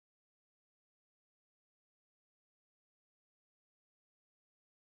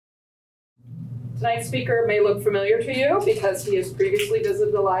Tonight's speaker may look familiar to you because he has previously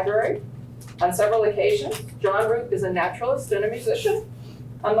visited the library on several occasions. John Root is a naturalist and a musician.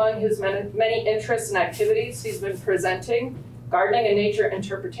 Among his many interests and activities, he's been presenting gardening and nature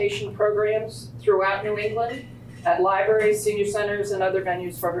interpretation programs throughout New England at libraries, senior centers, and other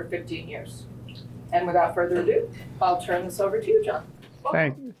venues for over 15 years. And without further ado, I'll turn this over to you, John.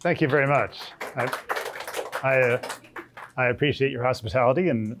 Thank you very much. I appreciate your hospitality,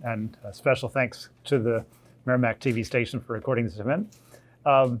 and special thanks to the Merrimack TV station for recording this event.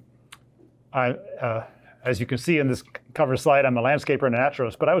 As you can see in this cover slide, I'm a landscaper and a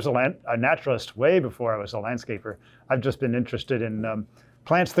naturalist, but I was a naturalist way before I was a landscaper. I've just been interested in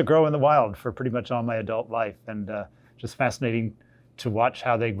plants that grow in the wild for pretty much all my adult life, and just fascinating to watch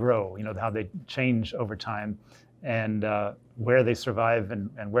how they grow, you know, how they change over time, and where they survive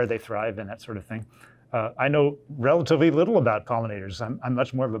and where they thrive and that sort of thing. I know relatively little about pollinators. I'm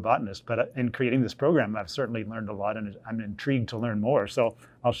much more of a botanist, but in creating this program, I've certainly learned a lot, and I'm intrigued to learn more. So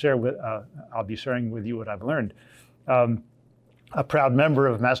I'll be sharing with you what I've learned. A proud member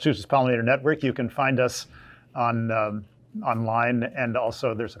of Massachusetts Pollinator Network. You can find us on online, and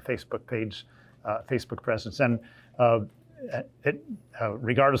also there's a Facebook page, Facebook presence. And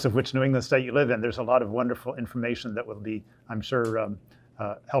regardless of which New England state you live in, there's a lot of wonderful information that will be, I'm sure,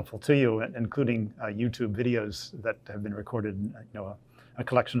 helpful to you, including YouTube videos that have been recorded, you know, a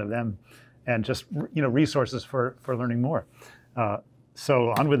collection of them, and just, you know, resources for learning more.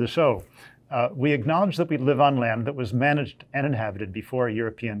 So on with the show. We acknowledge that we live on land that was managed and inhabited before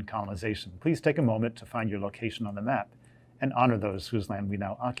European colonization. Please take a moment to find your location on the map and honor those whose land we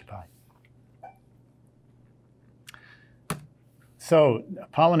now occupy. So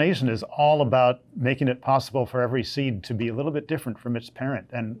pollination is all about making it possible for every seed to be a little bit different from its parent.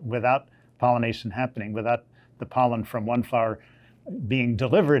 And without pollination happening, without the pollen from one flower being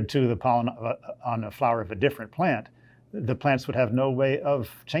delivered to the pollen on a flower of a different plant, the plants would have no way of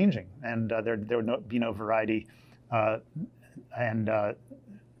changing, and there would be no variety, and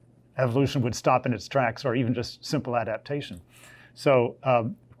evolution would stop in its tracks, or even just simple adaptation. So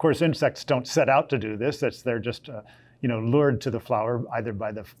of course, insects don't set out to do this. They're just you know, lured to the flower either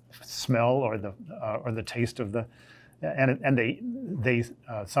by the smell or the taste of the, and they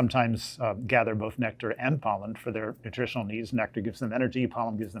sometimes gather both nectar and pollen for their nutritional needs. Nectar gives them energy,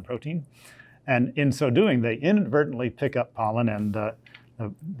 pollen gives them protein, and in so doing, they inadvertently pick up pollen, and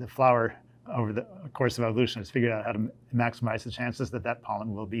the flower, over the course of evolution, has figured out how to maximize the chances that that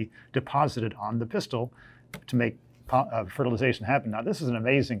pollen will be deposited on the pistil to make fertilization happen. Now, this is an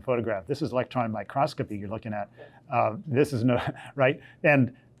amazing photograph. This is electron microscopy you're looking at. This is no, right?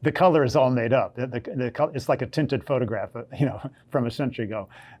 And the color is all made up. It's like a tinted photograph, you know, from a century ago,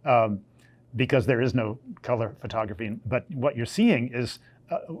 because there is no color photography. But what you're seeing is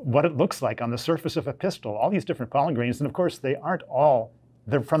what it looks like on the surface of a pistil, all these different pollen grains. And of course,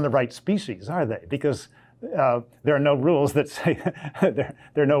 they're from the right species, are they? Because there are no rules that say there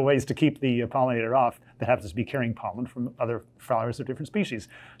are no ways to keep the pollinator off that happens to be carrying pollen from other flowers of different species.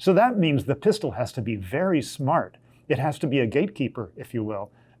 So that means the pistil has to be very smart. It has to be a gatekeeper, if you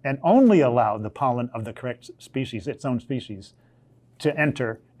will, and only allow the pollen of the correct species, its own species, to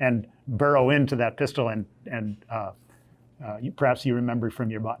enter and burrow into that pistil. And perhaps you remember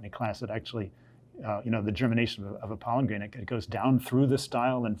from your botany class that actually, you know, the germination of a pollen grain, it goes down through the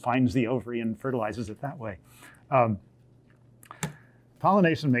style and finds the ovary and fertilizes it that way.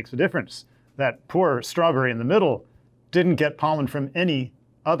 Pollination makes a difference. That poor strawberry in the middle didn't get pollen from any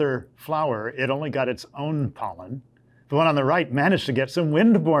other flower. It only got its own pollen. The one on the right managed to get some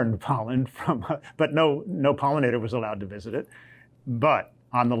wind-borne pollen from, but no pollinator was allowed to visit it. But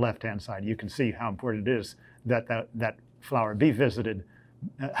on the left-hand side, you can see how important it is that that flower be visited,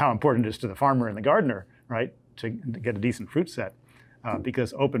 how important it is to the farmer and the gardener, right, to get a decent fruit set,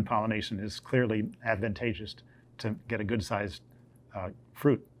 because open pollination is clearly advantageous to get a good-sized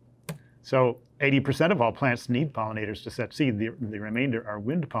fruit. So 80% of all plants need pollinators to set seed. The remainder are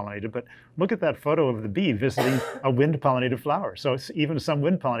wind pollinated. But look at that photo of the bee visiting a wind pollinated flower. So even some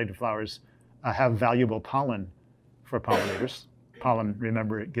wind pollinated flowers have valuable pollen for pollinators. Pollen,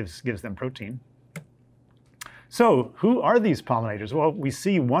 remember, it gives them protein. So who are these pollinators? Well, we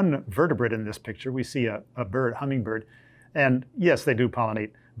see one vertebrate in this picture. We see a bird, hummingbird, and yes, they do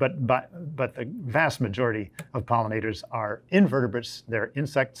pollinate, but the vast majority of pollinators are invertebrates. They're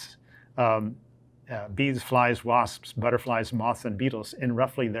insects, bees, flies, wasps, butterflies, moths, and beetles in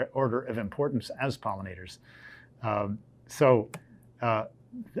roughly their order of importance as pollinators.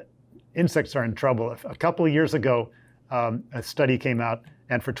 Insects are in trouble. A couple of years ago, a study came out,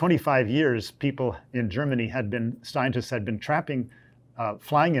 and for 25 years, people in Germany scientists had been trapping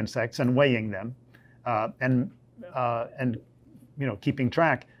flying insects and weighing them. and keeping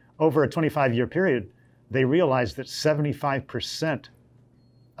track over a 25-year period, they realized that 75%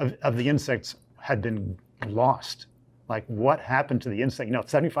 of the insects had been lost. Like, what happened to the insect?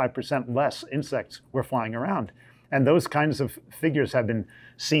 75% less insects were flying around. And those kinds of figures have been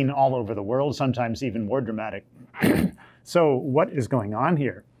seen all over the world, sometimes even more dramatic. So what is going on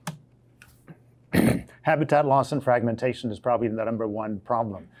here? Habitat loss and fragmentation is probably the #1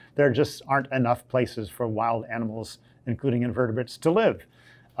 problem. There just aren't enough places for wild animals, including invertebrates, to live.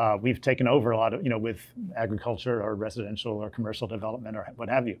 We've taken over a lot of, with agriculture or residential or commercial development or what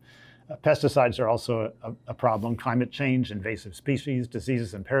have you. Pesticides are also a problem. Climate change, invasive species,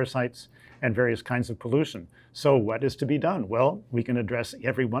 diseases and parasites, and various kinds of pollution. So what is to be done? Well, we can address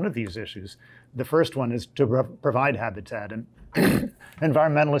every one of these issues. The first one is to provide habitat. And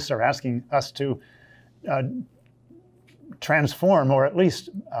environmentalists are asking us to transform, or at least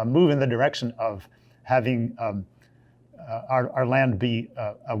move in the direction of having our land be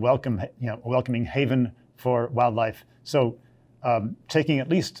a welcoming haven for wildlife. So taking at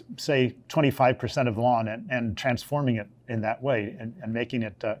least, say, 25% of the lawn and transforming it in that way, and making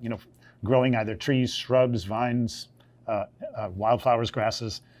it, growing either trees, shrubs, vines, wildflowers,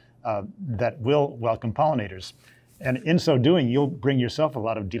 grasses that will welcome pollinators. And in so doing, you'll bring yourself a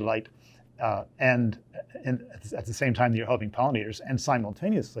lot of delight, and at the same time that you're helping pollinators, and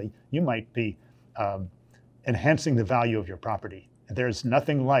simultaneously, you might be enhancing the value of your property. There's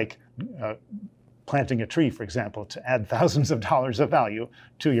nothing like planting a tree, for example, to add thousands of dollars of value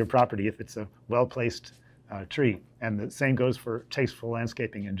to your property if it's a well-placed tree. And the same goes for tasteful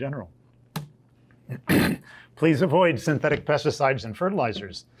landscaping in general. Please avoid synthetic pesticides and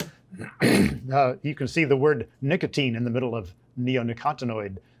fertilizers. You can see the word nicotine in the middle of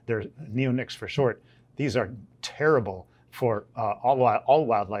neonicotinoid. They're neonics for short. These are terrible for all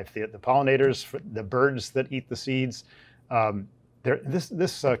wildlife, the pollinators, for the birds that eat the seeds. These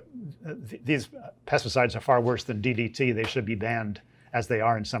pesticides are far worse than DDT. They should be banned, as they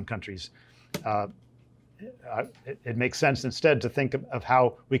are in some countries. It makes sense instead to think of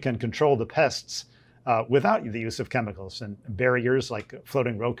how we can control the pests without the use of chemicals. And barriers like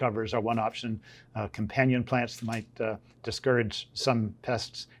floating row covers are one option. Companion plants might discourage some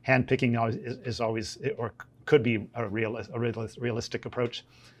pests. Hand picking is always, or could be a realistic approach.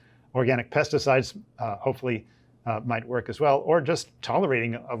 Organic pesticides hopefully might work as well, or just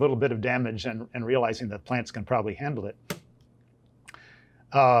tolerating a little bit of damage and realizing that plants can probably handle it.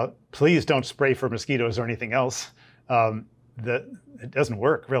 Please don't spray for mosquitoes or anything else. It doesn't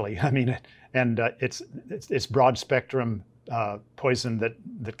work, really. I mean, it's broad spectrum poison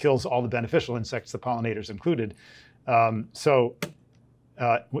that kills all the beneficial insects, the pollinators included. So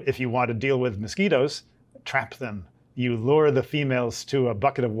if you want to deal with mosquitoes, trap them. You lure the females to a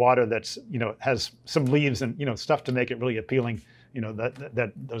bucket of water that's, has some leaves and, stuff to make it really appealing.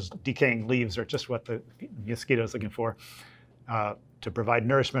 That those decaying leaves are just what the mosquito's looking for, to provide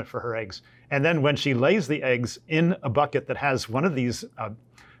nourishment for her eggs. And then when she lays the eggs in a bucket that has one of these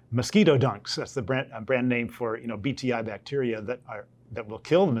mosquito dunks, that's the brand name for, BTI bacteria that will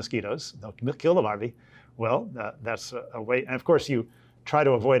kill the mosquitoes, they'll kill the larvae. Well, that's a way. And of course, you try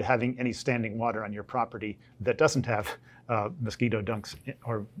to avoid having any standing water on your property that doesn't have mosquito dunks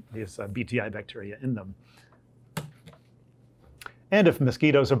or these BTI bacteria in them. And if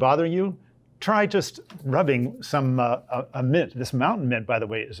mosquitoes are bothering you, try just rubbing some a mint. This mountain mint, by the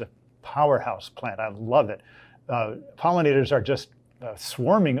way, is a powerhouse plant. I love it. Pollinators are just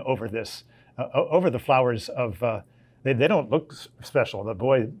swarming over this, over the flowers of. They don't look special. The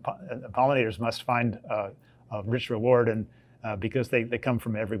pollinators must find a rich reward, and because they come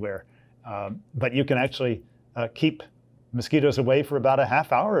from everywhere. But you can actually keep mosquitoes away for about a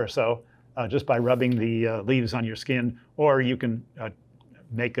half hour or so just by rubbing the leaves on your skin, or you can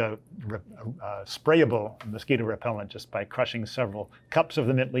make a sprayable mosquito repellent just by crushing several cups of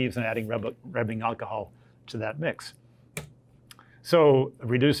the mint leaves and adding rubbing alcohol to that mix. So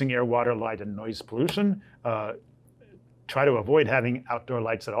reducing air, water, light, and noise pollution. Try to avoid having outdoor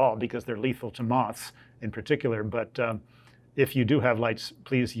lights at all because they're lethal to moths in particular. But if you do have lights,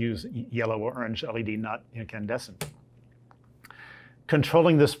 please use yellow or orange LED, not incandescent.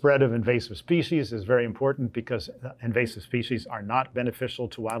 Controlling the spread of invasive species is very important because invasive species are not beneficial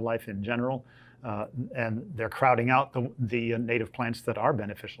to wildlife in general, and they're crowding out the native plants that are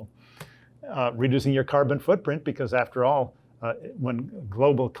beneficial. Reducing your carbon footprint because, after all, when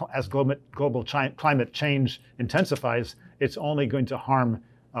global climate change intensifies, it's only going to harm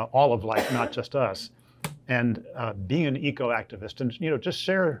all of life, not just us. And being an eco-activist, and just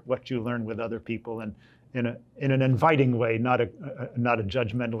share what you learn with other people, in an inviting way, not a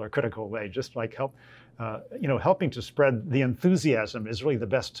judgmental or critical way. Just like helping to spread the enthusiasm is really the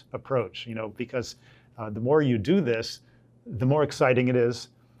best approach. Because the more you do this, the more exciting it is,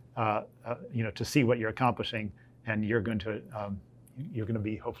 to see what you're accomplishing, and you're going to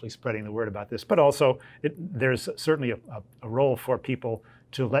be hopefully spreading the word about this. But also, there's certainly a role for people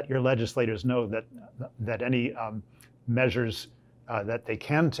to let your legislators know that any measures that they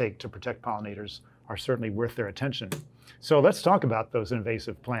can take to protect pollinators are certainly worth their attention. So let's talk about those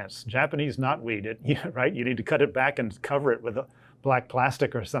invasive plants. Japanese knotweed, right? You need to cut it back and cover it with a black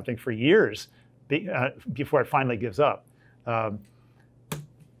plastic or something for years before it finally gives up.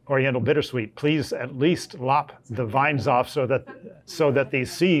 Oriental bittersweet, please at least lop the vines off so that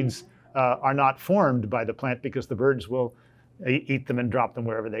these seeds are not formed by the plant, because the birds will eat them and drop them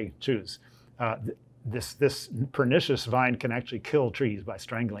wherever they choose. This pernicious vine can actually kill trees by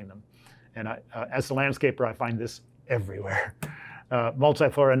strangling them. And as a landscaper, I find this everywhere.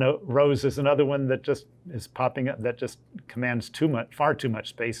 Multiflora rose is another one that just is popping up, that just commands far too much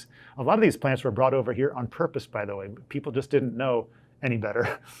space. A lot of these plants were brought over here on purpose, by the way. People just didn't know any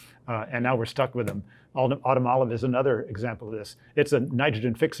better, and now we're stuck with them. Autumn olive is another example of this. It's a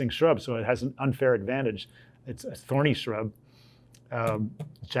nitrogen-fixing shrub, so it has an unfair advantage. It's a thorny shrub.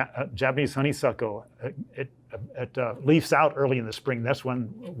 Japanese honeysuckle, it leaves out early in the spring. That's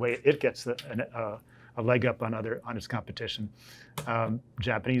one way it gets a leg up on its competition.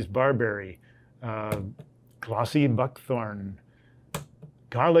 Japanese barberry, glossy buckthorn,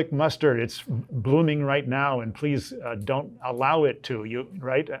 garlic mustard. It's blooming right now, and please don't allow it to.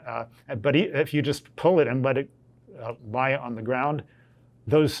 Right? But if you just pull it and let it lie on the ground,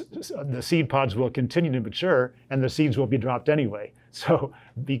 the seed pods will continue to mature, and the seeds will be dropped anyway. So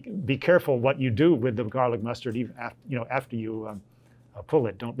be careful what you do with the garlic mustard, even after you pull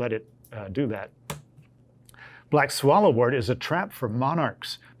it. Don't let it do that. Black swallowwort is a trap for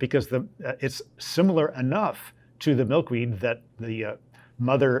monarchs, because it's similar enough to the milkweed that the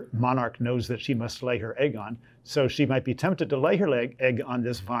mother monarch knows that she must lay her egg on. So she might be tempted to lay her egg on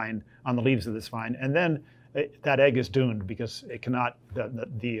this vine, on the leaves of this vine, and then that egg is doomed, because it cannot.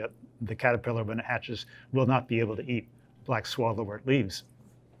 The caterpillar, when it hatches, will not be able to eat black swallowwort leaves.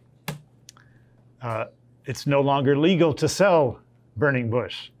 It's no longer legal to sell burning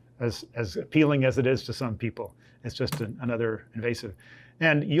bush, as appealing as it is to some people. It's just another invasive.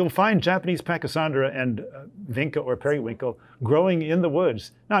 And you'll find Japanese pachysandra and vinca or periwinkle growing in the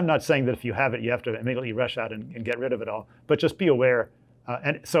woods. Now, I'm not saying that if you have it, you have to immediately rush out and get rid of it all, but just be aware.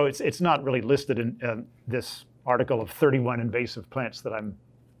 And so it's not really listed in this article of 31 invasive plants that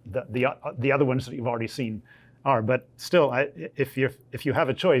the other ones that you've already seen are. But still, if you have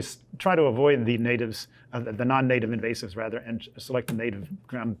a choice, try to avoid the natives, the non-native invasives rather, and select the native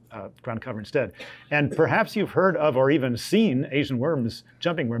ground cover instead. And perhaps you've heard of or even seen Asian worms,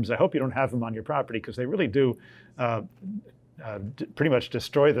 jumping worms. I hope you don't have them on your property, because they really do pretty much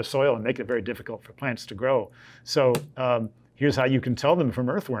destroy the soil and make it very difficult for plants to grow. So here's how you can tell them from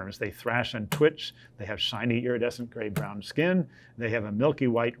earthworms. They thrash and twitch. They have shiny iridescent gray-brown skin. They have a milky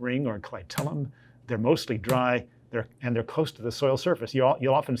white ring or clitellum. They're mostly dry, and they're close to the soil surface.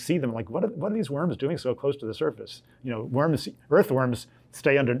 You'll often see them like, what are these worms doing so close to the surface? Earthworms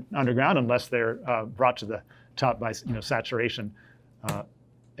stay underground unless they're brought to the top by saturation.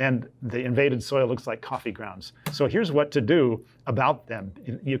 And the invaded soil looks like coffee grounds. So here's what to do about them.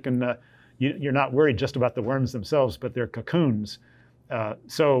 You're not worried just about the worms themselves, but their cocoons. And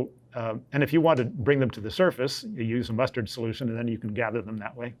if you want to bring them to the surface, you use a mustard solution, and then you can gather them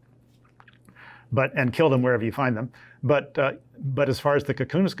that way. And kill them wherever you find them. But as far as the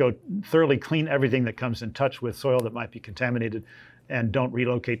cocoons go, thoroughly clean everything that comes in touch with soil that might be contaminated, and don't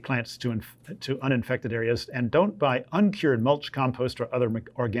relocate plants to uninfected areas, and don't buy uncured mulch, compost, or other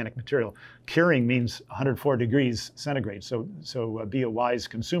organic material. Curing means 104 degrees centigrade, so be a wise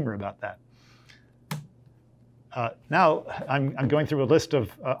consumer about that. Now I'm going through a list of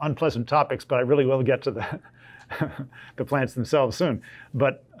unpleasant topics, but I really will get to the plants themselves soon.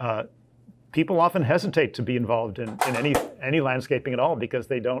 But people often hesitate to be involved in any landscaping at all, because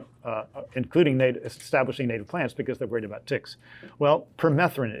they don't, including establishing native plants, because they're worried about ticks. Well,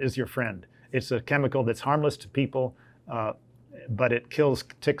 permethrin is your friend. It's a chemical that's harmless to people, but it kills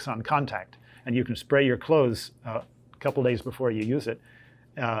ticks on contact. And you can spray your clothes a couple days before you use it.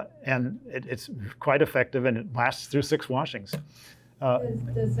 And it's quite effective, and it lasts through 6 washings. How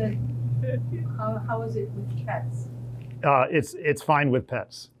is it with pets? It's fine with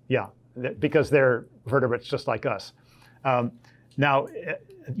pets, yeah. Because they're vertebrates just like us. Now,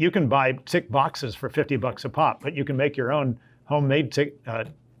 you can buy tick boxes for $50 a pop, but you can make your own homemade tick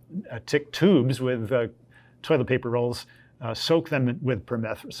tick tubes with toilet paper rolls, soak them with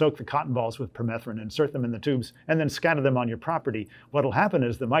permethrin, soak the cotton balls with permethrin, insert them in the tubes, and then scatter them on your property. What will happen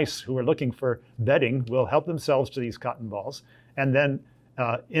is the mice who are looking for bedding will help themselves to these cotton balls, and then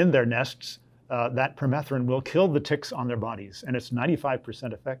in their nests, that permethrin will kill the ticks on their bodies, and it's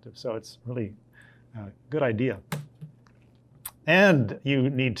 95% effective. So it's really a good idea. And you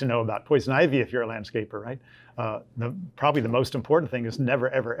need to know about poison ivy if you're a landscaper, right? Probably the most important thing is never,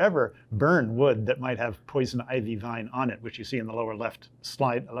 ever, ever burn wood that might have poison ivy vine on it, which you see in the lower left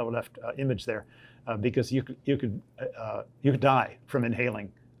slide, lower left image there, because you could die from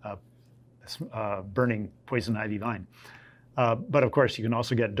inhaling burning poison ivy vine. But of course, you can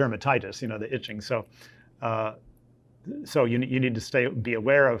also get dermatitis, you know, the itching. So, you need to be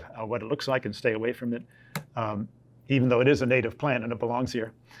aware of what it looks like and stay away from it, even though it is a native plant and it belongs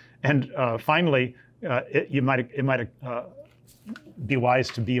here. And finally, it might be wise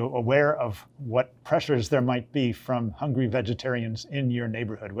to be aware of what pressures there might be from hungry vegetarians in your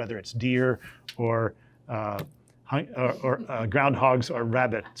neighborhood, whether it's deer or groundhogs or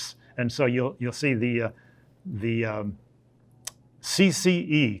rabbits. And so you'll see the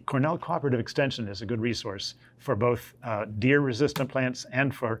CCE, Cornell Cooperative Extension, is a good resource for both deer-resistant plants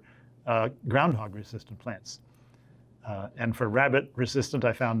and for groundhog-resistant plants. And for rabbit-resistant,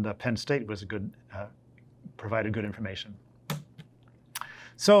 I found Penn State was provided good information.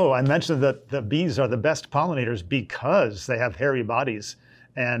 So I mentioned that the bees are the best pollinators because they have hairy bodies,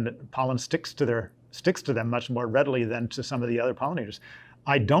 and pollen sticks to them much more readily than to some of the other pollinators.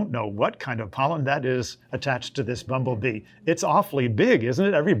 I don't know what kind of pollen that is attached to this bumblebee. It's awfully big,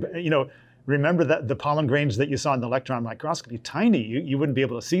 isn't it? Remember that the pollen grains that you saw in the electron microscopy, tiny. You wouldn't be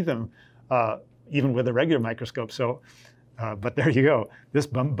able to see them even with a regular microscope. So, but there you go. This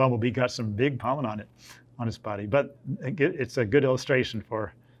bumblebee got some big pollen on its body. But it's a good illustration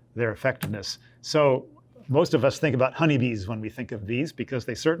for their effectiveness. So most of us think about honeybees when we think of bees because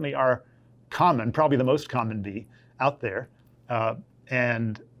they certainly are common, probably the most common bee out there.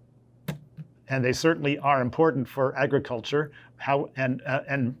 And they certainly are important for agriculture.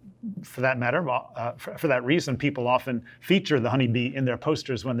 And for that matter, for that reason, people often feature the honeybee in their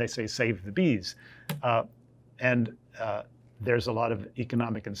posters when they say "Save the bees," and there's a lot of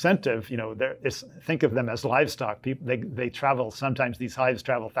economic incentive. Think of them as livestock. They travel. Sometimes these hives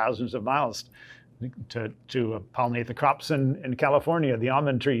travel thousands of miles to pollinate the crops in California, the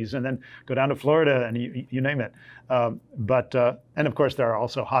almond trees, and then go down to Florida, and you name it. And of course, there are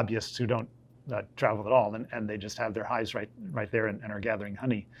also hobbyists who don't travel at all, and they just have their hives right there and are gathering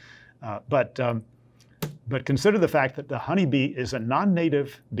honey. But consider the fact that the honeybee is a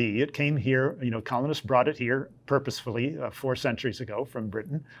non-native bee. It came here, colonists brought it here purposefully 4 centuries ago from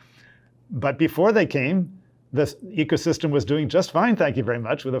Britain. But before they came, the ecosystem was doing just fine, thank you very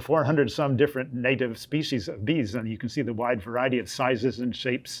much, with 400-some different native species of bees. And you can see the wide variety of sizes and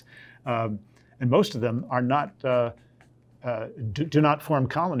shapes. And most of them are not, do not form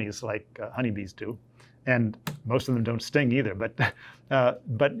colonies like honeybees do. And most of them don't sting either.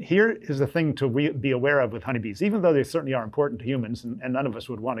 But here is the thing to be aware of with honeybees, even though they certainly are important to humans, and none of us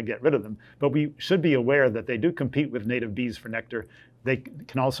would want to get rid of them. But we should be aware that they do compete with native bees for nectar. They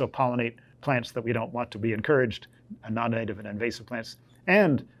can also pollinate plants that we don't want to be encouraged, non-native and invasive plants.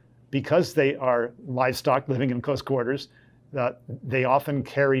 And because they are livestock living in close quarters, they often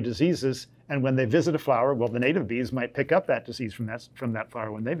carry diseases. And when they visit a flower, well, the native bees might pick up that disease from that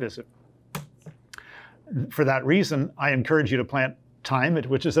flower when they visit. For that reason, I encourage you to plant thyme,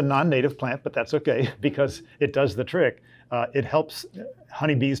 which is a non-native plant, but that's okay because it does the trick. It helps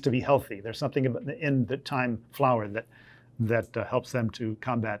honeybees to be healthy. There's something in the thyme flower that helps them to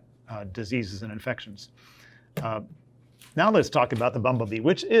combat diseases and infections. Now let's talk about the bumblebee,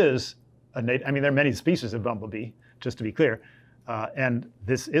 which is a native. I mean, there are many species of bumblebee, just to be clear, and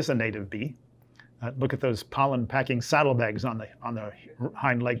this is a native bee. Look at those pollen-packing saddlebags on the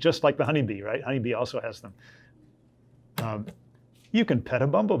hind leg, just like the honeybee, right? Honeybee also has them. You can pet a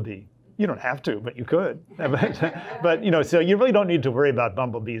bumblebee. You don't have to, but you could. but so you really don't need to worry about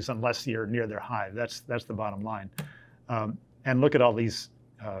bumblebees unless you're near their hive. That's the bottom line. And look at all these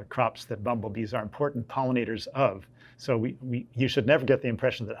crops that bumblebees are important pollinators of. So you should never get the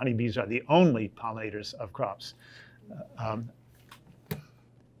impression that honeybees are the only pollinators of crops.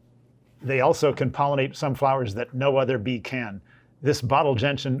 They also can pollinate some flowers that no other bee can. This bottle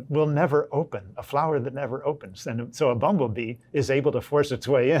gentian will never open, a flower that never opens. And so a bumblebee is able to force its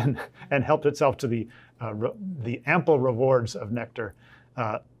way in and help itself to the ample rewards of nectar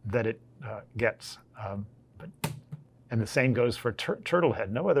that it gets. And the same goes for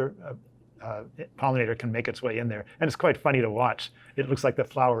turtlehead. No other pollinator can make its way in there. And it's quite funny to watch. It looks like the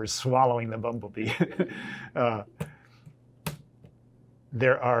flower is swallowing the bumblebee.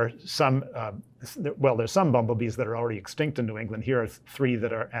 There are some, there's some bumblebees that are already extinct in New England. Here are 3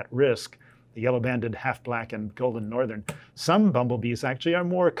 that are at risk: the yellow-banded, half-black, and golden northern. Some bumblebees actually are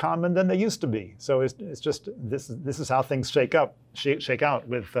more common than they used to be. So it's just, this is how things shake out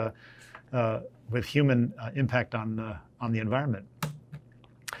with human impact on the environment.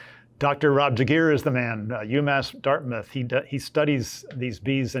 Dr. Rob Jagir is the man, UMass Dartmouth. He studies these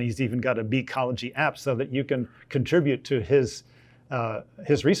bees, and he's even got a beecology app so that you can contribute to his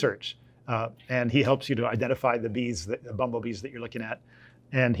research. And he helps you to identify the bumblebees that you're looking at.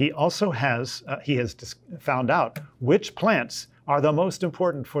 And he also has, found out which plants are the most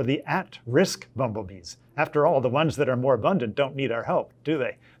important for the at-risk bumblebees. After all, the ones that are more abundant don't need our help, do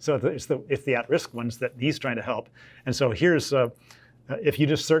they? So it's the at-risk ones that he's trying to help. And so here's, if you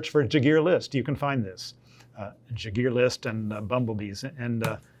just search for Jagir list, you can find this. Jagir list and bumblebees. And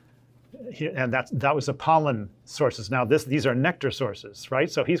that was the pollen sources. Now these are nectar sources, right?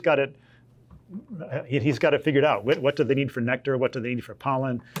 So he's got it figured out. What do they need for nectar? What do they need for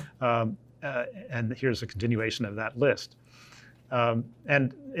pollen? And here's a continuation of that list.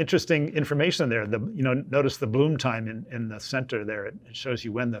 And interesting information there. Notice the bloom time in the center there. It shows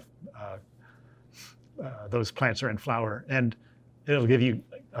you when those plants are in flower, and it'll give you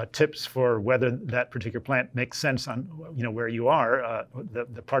tips for whether that particular plant makes sense on where you are,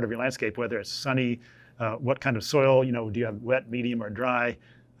 the part of your landscape, whether it's sunny, what kind of soil. Do you have wet, medium, or dry,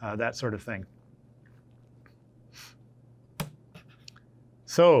 that sort of thing.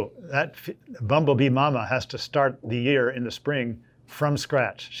 So that bumblebee mama has to start the year in the spring from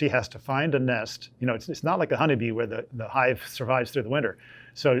scratch. She has to find a nest. It's not like a honeybee where the hive survives through the winter.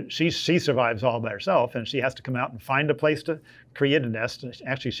 So she survives all by herself, and she has to come out and find a place to create a nest.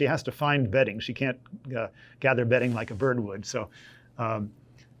 Actually, she has to find bedding. She can't gather bedding like a bird would. So, and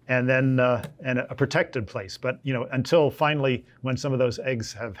then and a protected place. But until finally, when some of those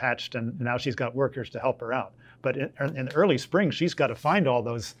eggs have hatched, and now she's got workers to help her out. But in the early spring, she's got to find all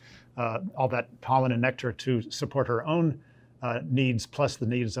that pollen and nectar to support her own needs, plus the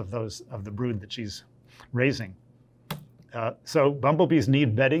needs of the brood that she's raising. So bumblebees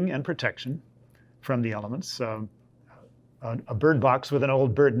need bedding and protection from the elements. A bird box with an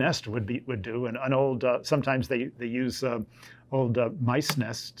old bird nest would do, and an old. Sometimes they use old mouse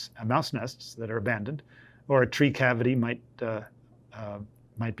nests that are abandoned, or a tree cavity might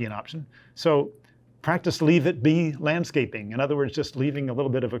be an option. So practice leave it be landscaping. In other words, just leaving a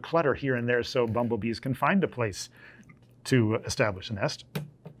little bit of a clutter here and there so bumblebees can find a place to establish a nest.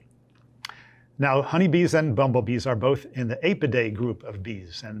 Now, honeybees and bumblebees are both in the Apidae group of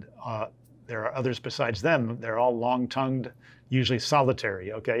bees, and there are others besides them. They're all long-tongued, usually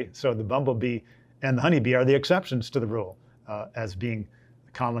solitary, okay? So the bumblebee and the honeybee are the exceptions to the rule as being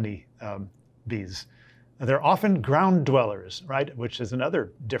colony bees. They're often ground dwellers, right? Which is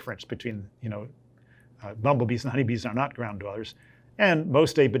another difference between, bumblebees and honeybees are not ground dwellers, and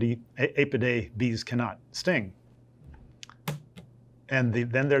most Apidae bees cannot sting. And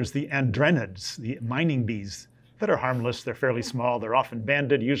then there's the andrenids, the mining bees that are harmless. They're fairly small. They're often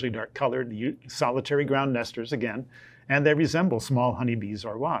banded, usually dark colored, solitary ground nesters again, and they resemble small honeybees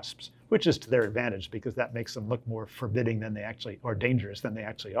or wasps, which is to their advantage because that makes them look more forbidding than they actually, or dangerous than they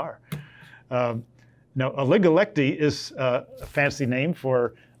actually are. Now, oligolecti is a fancy name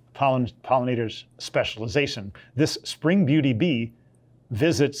for pollinators' specialization. This spring beauty bee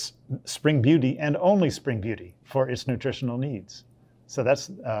visits spring beauty and only spring beauty for its nutritional needs. So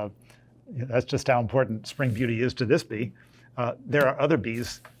that's just how important spring beauty is to this bee. There are other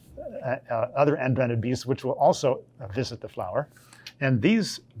bees, other andrenid bees, which will also visit the flower. And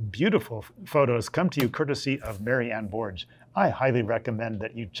these beautiful photos come to you courtesy of Mary Ann Borge. I highly recommend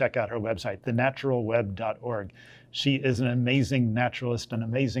that you check out her website, thenaturalweb.org. She is an amazing naturalist, an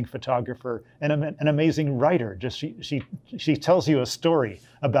amazing photographer, and an amazing writer. She tells you a story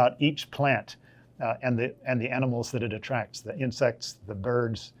about each plant and the animals that it attracts, the insects, the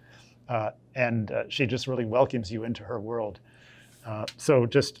birds, and she just really welcomes you into her world. So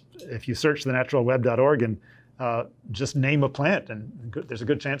just if you search thenaturalweb.org and just name a plant, and there's a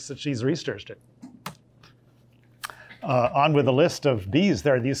good chance that she's researched it. On with the list of bees,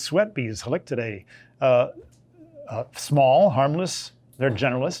 there are these sweat bees, Halictidae. Small, harmless. They're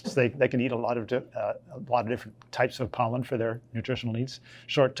generalists. They can eat a lot of different types of pollen for their nutritional needs.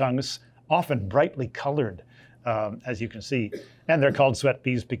 Short tongues, often brightly colored, as you can see. And they're called sweat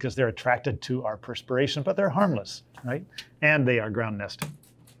bees because they're attracted to our perspiration, but they're harmless, right? And they are ground nesting.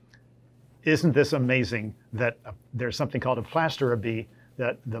 Isn't this amazing that there's something called a plasterer bee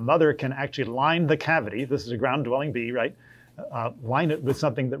that the mother can actually line the cavity. This is a ground-dwelling bee, right? Line it with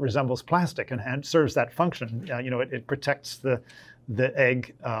something that resembles plastic and serves that function. It protects the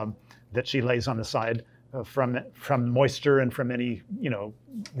egg that she lays on the side from moisture and from any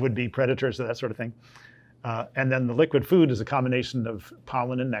would-be predators or that sort of thing. And then the liquid food is a combination of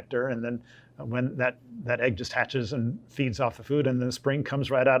pollen and nectar. And then when that egg just hatches and feeds off the food, and then the spring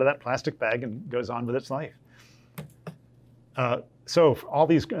comes right out of that plastic bag and goes on with its life. So all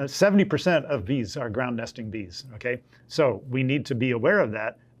these 70% of bees are ground nesting bees. Okay, so we need to be aware of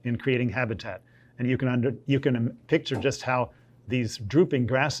that in creating habitat. And you can picture just how these drooping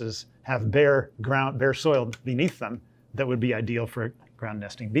grasses have bare soil beneath them that would be ideal for ground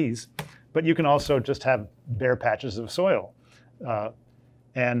nesting bees. But you can also just have bare patches of soil.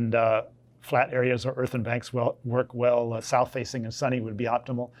 And flat areas or earthen banks work well. South-facing and sunny would be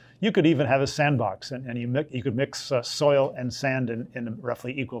optimal. You could even have a sandbox, and you could mix soil and sand in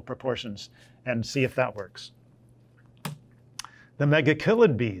roughly equal proportions and see if that works. The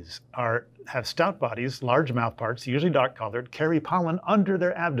megachilid bees have stout bodies, large mouth parts, usually dark-colored, carry pollen under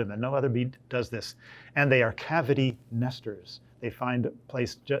their abdomen. No other bee does this. And they are cavity nesters. They find a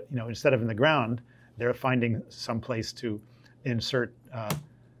place, instead of in the ground, they're finding some place to insert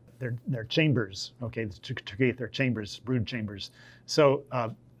their chambers, okay, to create their chambers, brood chambers. So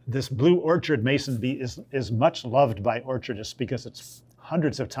this blue orchard mason bee is much loved by orchardists because it's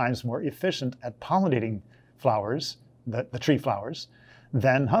hundreds of times more efficient at pollinating flowers, the tree flowers,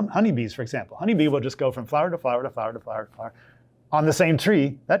 than honeybees, for example. Honeybee will just go from flower to flower to flower to flower to flower on the same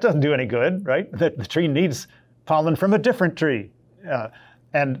tree. That doesn't do any good, right? The tree needs pollen from a different tree.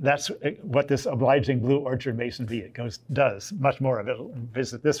 And that's what this obliging blue orchard mason bee does. Much more of it. It'll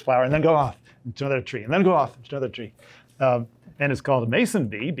visit this flower and then go off to another tree and then go off to another tree. And it's called a mason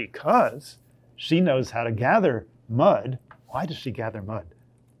bee because she knows how to gather mud. Why does she gather mud?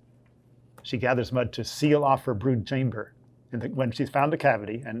 She gathers mud to seal off her brood chamber. When she's found a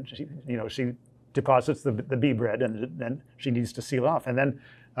cavity and she deposits the bee bread, and then she needs to seal off. And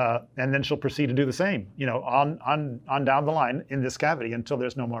then she'll proceed to do the same, on down the line in this cavity until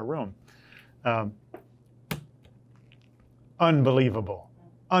there's no more room. Unbelievable,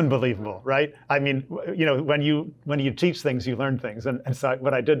 right? I mean, when you teach things, you learn things. And so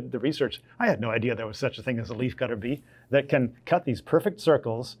when I did the research, I had no idea there was such a thing as a leafcutter bee that can cut these perfect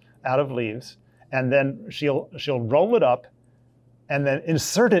circles out of leaves, and then she'll roll it up and then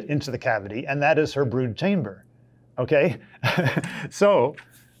insert it into the cavity, and that is her brood chamber. Okay, so.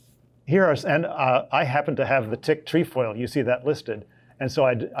 I happen to have the tick trefoil. You see that listed. And so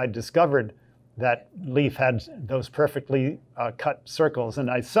I discovered that leaf had those perfectly cut circles,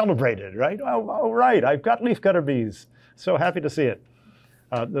 and I celebrated, right? Oh, right, I've got leafcutter bees. So happy to see it.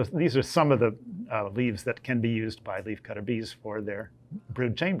 These are some of the leaves that can be used by leafcutter bees for their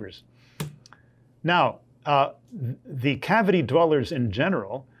brood chambers. Now, the cavity dwellers in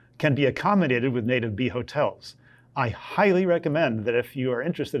general can be accommodated with native bee hotels. I highly recommend that if you are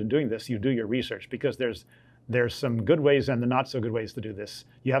interested in doing this, you do your research, because there's some good ways and the not so good ways to do this.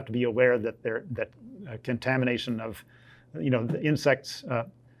 You have to be aware that contamination of, the insects.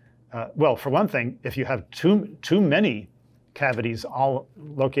 Well, for one thing, if you have too many cavities all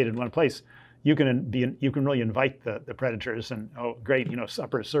located in one place, you can really invite the predators, and oh great,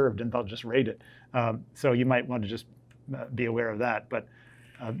 supper is served, and they'll just raid it. So you might want to just be aware of that. But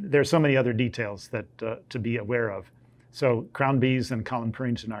there's so many other details that to be aware of. So crown bees and common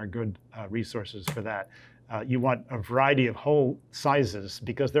Purington are good resources for that. You want a variety of hole sizes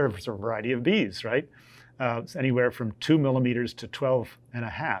because there's a variety of bees, right? It's anywhere from 2 millimeters to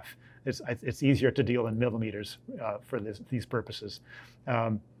 12.5. It's easier to deal in millimeters for these purposes.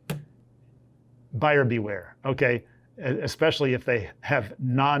 Buyer beware, okay? Especially if they have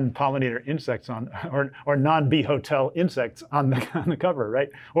non-pollinator insects on, or non-bee hotel insects on the cover, right?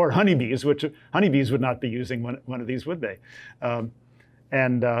 Or honeybees, which honeybees would not be using one of these, would they?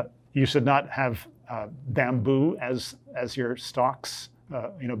 And you should not have bamboo as your stalks,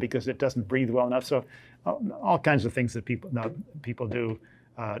 because it doesn't breathe well enough. So all kinds of things that people do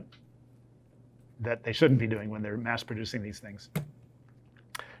that they shouldn't be doing when they're mass producing these things.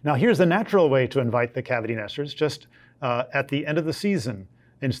 Now here's the natural way to invite the cavity nesters. Just at the end of the season,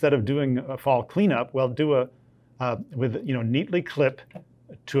 instead of doing a fall cleanup, well, do neatly clip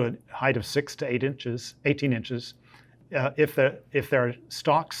to a height of 6 to 8 inches, 18 inches. If there are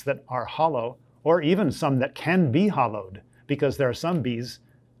stalks that are hollow, or even some that can be hollowed, because there are some bees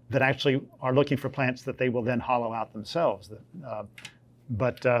that actually are looking for plants that they will then hollow out themselves.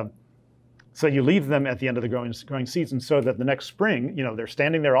 So you leave them at the end of the growing season, so that the next spring, they're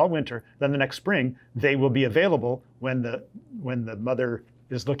standing there all winter. Then the next spring, they will be available when the mother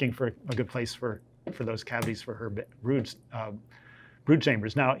is looking for a good place for those cavities for her brood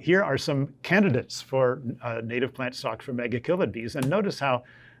chambers. Now, here are some candidates for native plant stock for megachilid bees, and notice how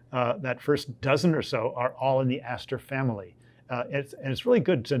that first dozen or so are all in the aster family. And it's really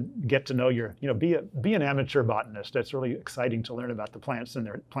good to get to know be an amateur botanist. It's really exciting to learn about the plants and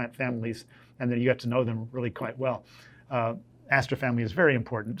their plant families, and then you get to know them really quite well. Aster family is very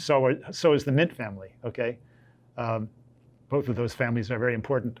important. So is the mint family, okay? Both of those families are very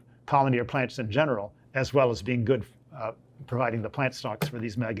important pollinator plants in general, as well as being good providing the plant stocks for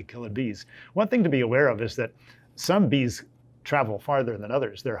these megachilid bees. One thing to be aware of is that some bees travel farther than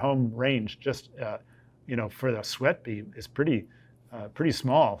others. Their home range just, for the sweat bee is pretty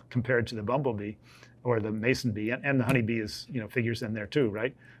small compared to the bumblebee or the mason bee, and the honeybee is, figures in there too,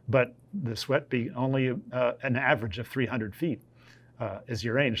 right? But the sweat bee only an average of 300 feet is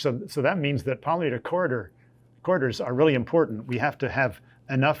your range. So that means that pollinator corridors are really important. We have to have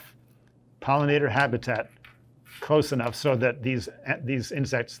enough pollinator habitat close enough so that these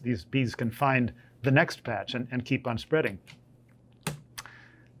insects, these bees can find the next patch and keep on spreading.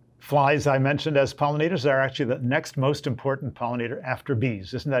 Flies, I mentioned as pollinators, are actually the next most important pollinator after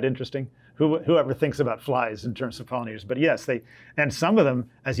bees. Isn't that interesting? Whoever thinks about flies in terms of pollinators, but yes, and some of them,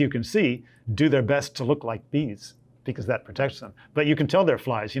 as you can see, do their best to look like bees because that protects them. But you can tell they're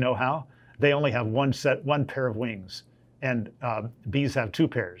flies. You know how? They only have one pair of wings, and bees have 2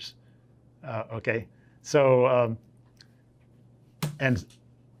 pairs. Okay, so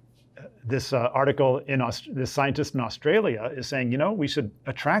this article this scientist in Australia is saying, we should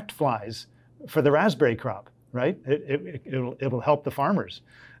attract flies for the raspberry crop, right? It will help the farmers.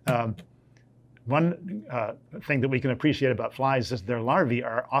 One thing that we can appreciate about flies is their larvae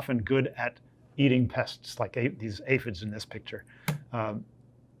are often good at eating pests, like these aphids in this picture.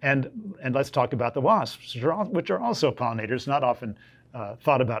 And let's talk about the wasps, which are also pollinators, not often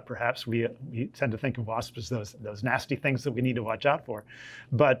thought about perhaps. We tend to think of wasps as those nasty things that we need to watch out for.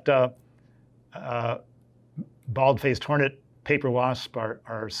 But bald-faced hornet, paper wasp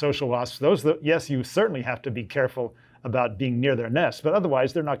are social wasps. Yes, you certainly have to be careful about being near their nests, but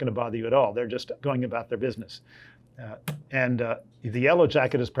otherwise they're not going to bother you at all. They're just going about their business. The yellow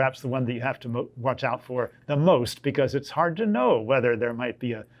jacket is perhaps the one that you have to watch out for the most, because it's hard to know whether there might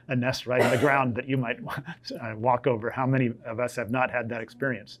be a nest right on the ground that you might walk over. How many of us have not had that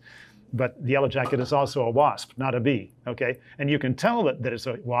experience? But the yellow jacket is also a wasp, not a bee, okay? And you can tell that it's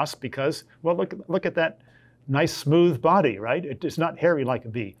a wasp because, well, look at that nice smooth body, right? It's not hairy like a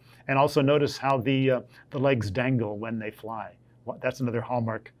bee. And also notice how the legs dangle when they fly. That's another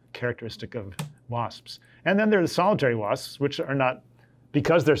hallmark characteristic of wasps. And then there are the solitary wasps, which are not,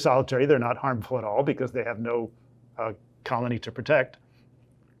 because they're solitary, they're not harmful at all because they have no colony to protect.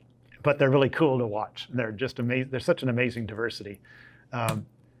 But they're really cool to watch. They're just amazing. There's such an amazing diversity.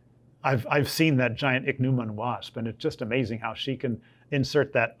 I've seen that giant ichneumon wasp, and it's just amazing how she can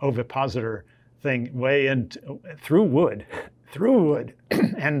insert that ovipositor thing way in through wood,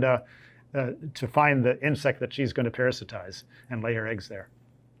 and to find the insect that she's going to parasitize and lay her eggs there.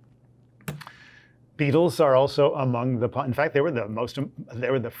 Beetles are also among in fact, they were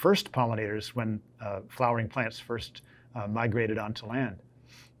the first pollinators when flowering plants first migrated onto land.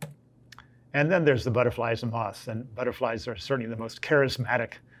 And then there's the butterflies and moths, and butterflies are certainly the most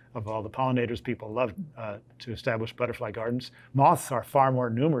charismatic of all the pollinators. People love to establish butterfly gardens. Moths are far more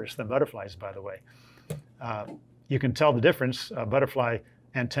numerous than butterflies, by the way. You can tell the difference. Butterfly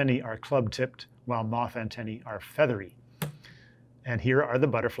antennae are club-tipped, while moth antennae are feathery. And here are the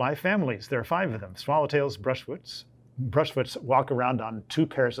butterfly families. There are 5 of them: swallowtails, brushwoots. Brushwoots walk around on 2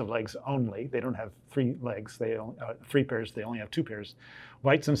 pairs of legs only. They don't have 3 legs. 3 pairs. They only have 2 pairs.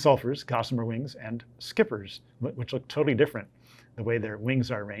 Whites and sulfurs, gossamer wings, and skippers, which look totally different the way their wings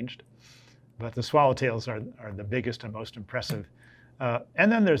are arranged. But the swallowtails are the biggest and most impressive.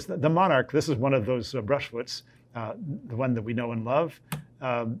 And then there's the monarch. This is one of those brushwoots, the one that we know and love.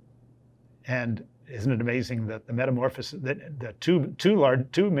 And isn't it amazing that the metamorphosis, the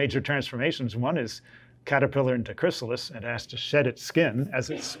two major transformations? One is caterpillar into chrysalis, and it has to shed its skin as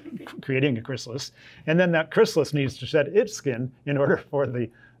it's creating a chrysalis. And then that chrysalis needs to shed its skin in order for the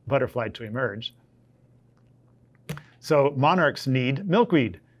butterfly to emerge. So monarchs need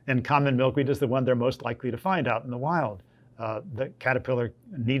milkweed, and common milkweed is the one they're most likely to find out in the wild. The caterpillar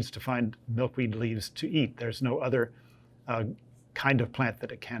needs to find milkweed leaves to eat. There's no other kind of plant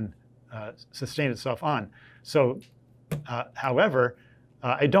that it can sustain itself on. So, however,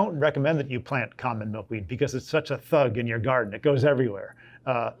 I don't recommend that you plant common milkweed because it's such a thug in your garden. It goes everywhere.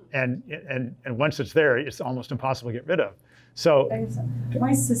 And once it's there, it's almost impossible to get rid of. So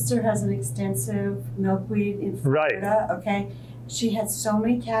My sister has an extensive milkweed in Florida, okay? she had so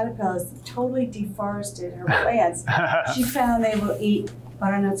many caterpillars that totally deforested her plants. She found they will eat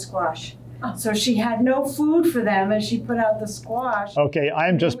butternut squash. So she had no food for them, and she put out the squash. Okay,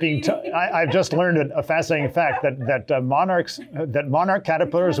 I'm just being. I've just learned a fascinating fact that monarch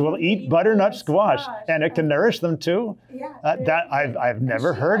caterpillars will eat butternut squash, and it can nourish them too. Yeah, that I've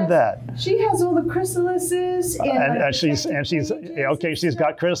never heard that. She has all the chrysalises, and she's okay. She's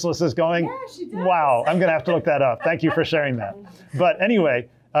got chrysalises going. Yeah, she does. Wow, I'm gonna have to look that up. Thank you for sharing that. But anyway,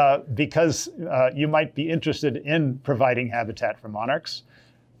 because you might be interested in providing habitat for monarchs,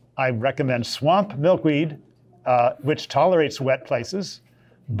 I recommend swamp milkweed, which tolerates wet places,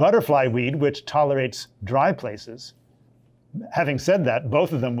 butterfly weed, which tolerates dry places. Having said that,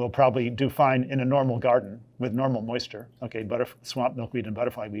 both of them will probably do fine in a normal garden with normal moisture. Okay, swamp milkweed and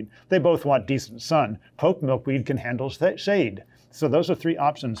butterfly weed. They both want decent sun. Poke milkweed can handle shade. So those are 3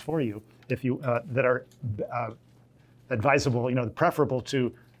 options for you if you that are advisable, preferable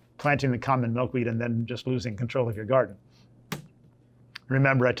to planting the common milkweed and then just losing control of your garden.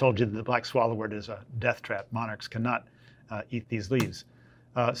 Remember, I told you that the black swallowwort is a death trap. Monarchs cannot eat these leaves.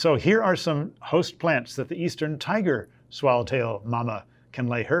 So here are some host plants that the eastern tiger swallowtail mama can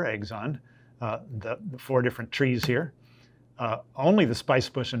lay her eggs on. The 4 different trees here. Only the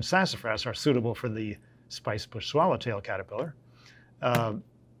spicebush and sassafras are suitable for the spicebush swallowtail caterpillar.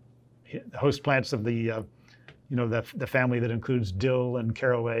 Host plants of the family that includes dill and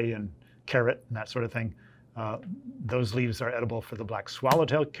caraway and carrot and that sort of thing. Those leaves are edible for the black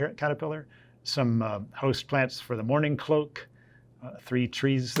swallowtail caterpillar. Some host plants for the mourning cloak, 3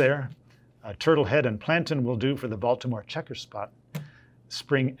 trees there. Turtlehead and plantain will do for the Baltimore checker spot.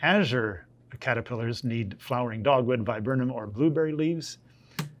 Spring azure caterpillars need flowering dogwood, viburnum, or blueberry leaves.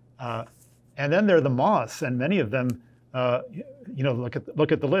 And then there are the moths, and many of them, look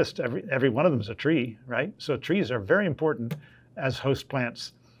at the list. Every one of them is a tree, right? So trees are very important as host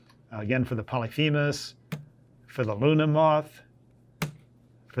plants. Again, for the Polyphemus, for the Luna moth,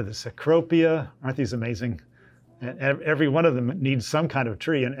 for the Cecropia. Aren't these amazing? And every one of them needs some kind of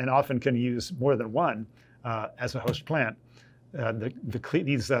tree and often can use more than one as a host plant.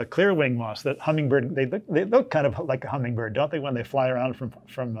 These clearwing moths, that hummingbird, they look kind of like a hummingbird, don't they, when they fly around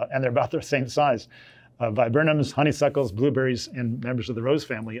and they're about the same size. Viburnums, honeysuckles, blueberries, and members of the rose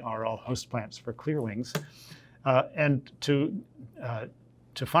family are all host plants for clearwings. And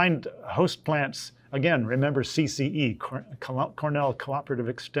to find host plants, again, remember CCE, Cornell Cooperative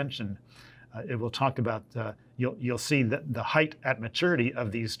Extension. It will talk about, you'll see the height at maturity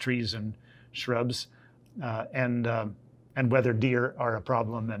of these trees and shrubs, and whether deer are a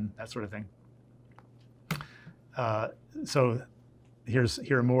problem and that sort of thing. So here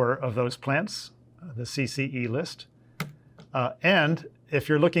are more of those plants, the CCE list. And if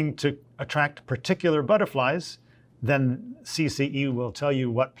you're looking to attract particular butterflies, then CCE will tell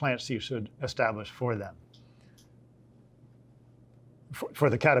you what plants you should establish for them. For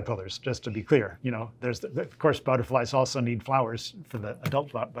the caterpillars, just to be clear, of course, butterflies also need flowers for the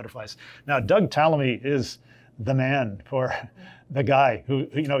adult butterflies. Now, Doug Tallamy is the man for the guy who,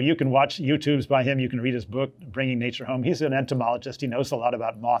 you can watch YouTubes by him, you can read his book, Bringing Nature Home. He's an entomologist. He knows a lot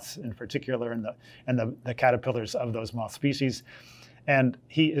about moths in particular and the caterpillars of those moth species. And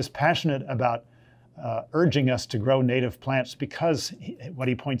he is passionate about urging us to grow native plants because what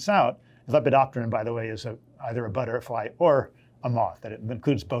he points out, Lepidopteran, by the way, is either a butterfly or a moth, that it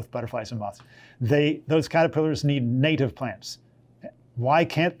includes both butterflies and moths. Those caterpillars need native plants. Why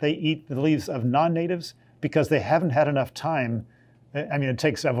can't they eat the leaves of non-natives? Because they haven't had enough time. I mean, it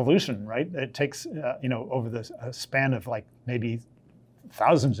takes evolution, right? It takes, over the span of like maybe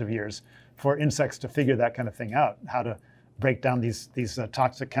thousands of years for insects to figure that kind of thing out, how to break down these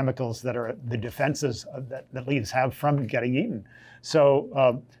toxic chemicals that are the defenses that leaves have from getting eaten.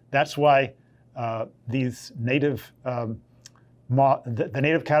 So that's why these native, the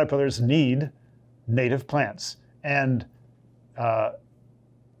native caterpillars need native plants. And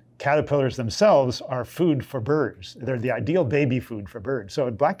caterpillars themselves are food for birds. They're the ideal baby food for birds. So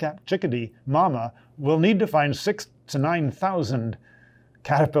a black-capped chickadee mama will need to find 6,000 to 9,000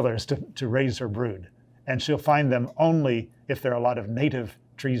 caterpillars to raise her brood. And she'll find them only if there are a lot of native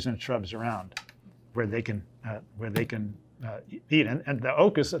trees and shrubs around where they can eat. And the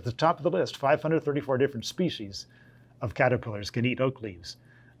oak is at the top of the list. 534 different species of caterpillars can eat oak leaves,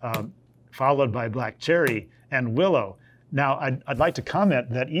 followed by black cherry and willow. Now, I'd like to comment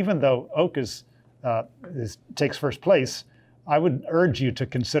that even though oak takes first place, I would urge you to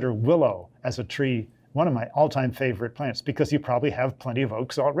consider willow as a tree, one of my all-time favorite plants, because you probably have plenty of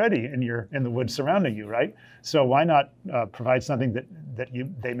oaks already in the woods surrounding you, right? So why not provide something that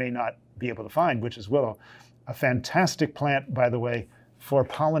they may not be able to find, which is willow. a fantastic plant, by the way, for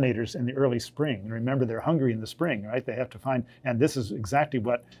pollinators in the early spring. And remember, they're hungry in the spring, right? They have to find, and this is exactly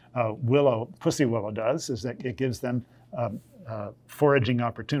what pussy willow does, is that it gives them foraging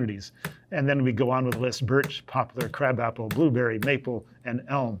opportunities. And then we go on with the list: birch, poplar, crabapple, blueberry, maple, and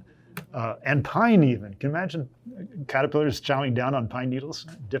elm. And pine even. Can you imagine caterpillars chowing down on pine needles?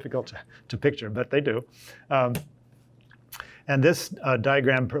 Difficult to picture, but they do. And this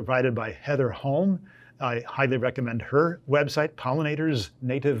diagram provided by Heather Holm. I highly recommend her website,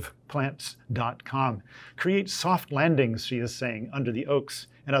 pollinatorsnativeplants.com. Create soft landings, she is saying, under the oaks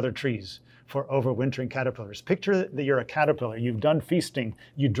and other trees for overwintering caterpillars. Picture that you're a caterpillar. You've done feasting.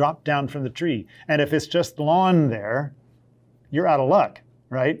 You drop down from the tree. And if it's just lawn there, you're out of luck.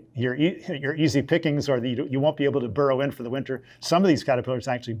 Right? Your easy pickings, or you won't be able to burrow in for the winter. Some of these caterpillars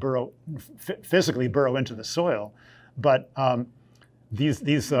actually physically burrow into the soil, but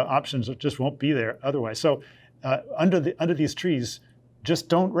these options just won't be there otherwise. So under these trees, just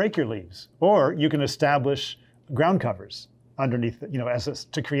don't rake your leaves, or you can establish ground covers underneath,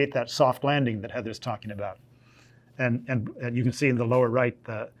 to create that soft landing that Heather's talking about. And you can see in the lower right,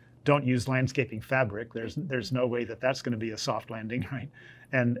 don't use landscaping fabric. There's no way that that's going to be a soft landing, right?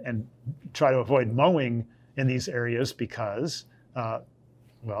 And try to avoid mowing in these areas because,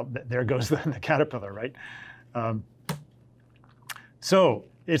 well, there goes the caterpillar, right? So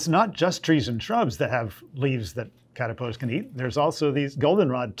it's not just trees and shrubs that have leaves that caterpillars can eat. There's also these.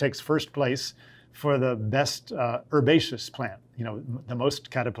 Goldenrod takes first place for the best herbaceous plant. The most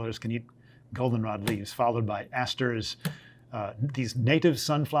caterpillars can eat goldenrod leaves, followed by asters. These native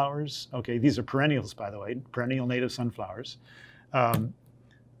sunflowers, okay, these are perennials, by the way, perennial native sunflowers.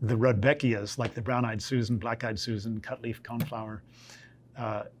 The rudbeckias, like the brown-eyed Susan, black-eyed Susan, cutleaf coneflower,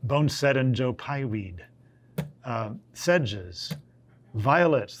 bone-sedden Joe pieweed, sedges,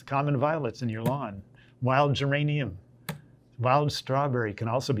 violets, common violets in your lawn, wild geranium, wild strawberry can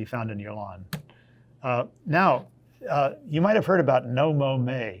also be found in your lawn. Now, you might have heard about no-mow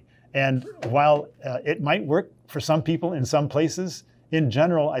May, and while it might work for some people in some places, in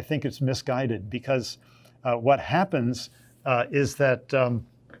general, I think it's misguided because what happens is that,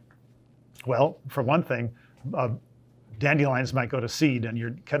 well, for one thing, dandelions might go to seed, and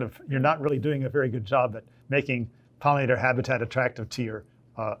you're not really doing a very good job at making pollinator habitat attractive to your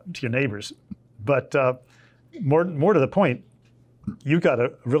neighbors. But more to the point, you've got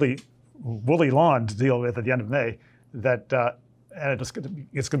a really woolly lawn to deal with at the end of May. And it's going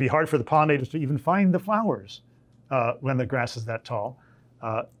to be hard for the pollinators to even find the flowers when the grass is that tall.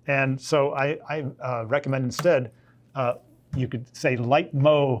 And so I recommend instead, you could say light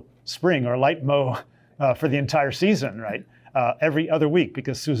mow spring or light mow for the entire season, right? Every other week,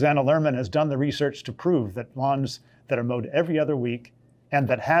 because Susanna Lerman has done the research to prove that lawns that are mowed every other week and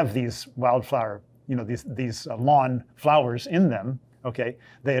that have these wildflower, these lawn flowers in them, okay,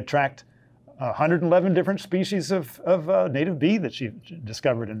 they attract 111 different species of native bee that she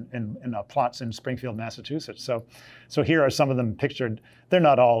discovered in plots in Springfield, Massachusetts. So here are some of them pictured. They're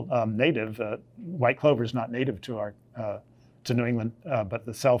not all native. White clover is not native to New England, but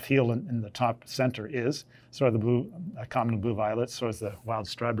the self-heal in the top center is. So are the common blue violets. So is the wild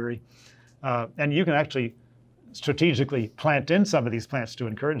strawberry. And you can actually strategically plant in some of these plants to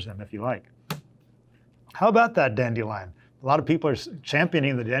encourage them if you like. How about that dandelion? A lot of people are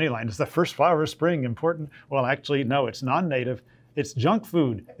championing the dandelion. It's the first flower of spring, important. Well, actually, no, it's non-native. It's junk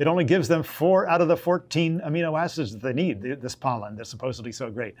food. It only gives them 4 out of the 14 amino acids that they need, this pollen that's supposedly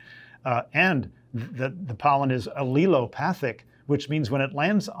so great. And the pollen is allelopathic, which means when it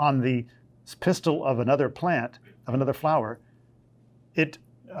lands on the pistil of another plant, of another flower, it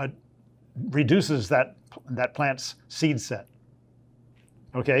reduces that plant's seed set.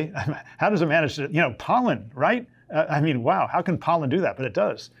 Okay? How does it manage to, pollen, right? I mean, wow, how can pollen do that? But it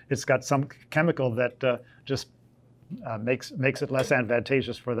does. It's got some chemical that just makes it less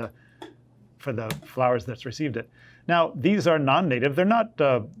advantageous for the flowers that's received it. Now, these are non-native. They're not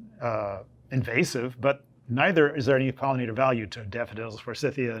invasive, but neither is there any pollinator value to daffodils,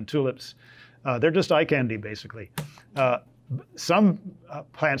 forsythia, and tulips. They're just eye candy, basically. Some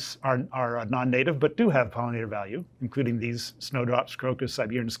plants are non-native, but do have pollinator value, including these snowdrops, crocus,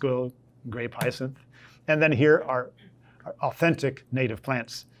 Siberian squill, grape hyacinth. And then here are authentic native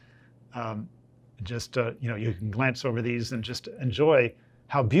plants. You can glance over these and just enjoy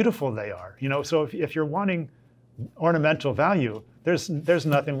how beautiful they are. So if you're wanting ornamental value, there's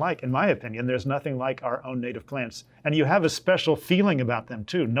nothing like, in my opinion, there's nothing like our own native plants. And you have a special feeling about them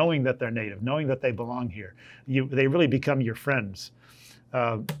too, knowing that they're native, knowing that they belong here. They really become your friends.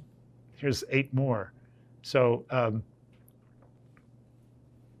 Here's 8 more. So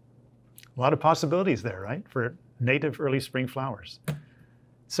lot of possibilities there, right, for native early spring flowers.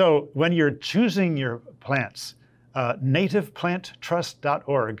 So when you're choosing your plants,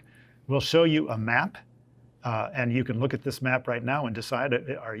 nativeplanttrust.org will show you a map, and you can look at this map right now and decide,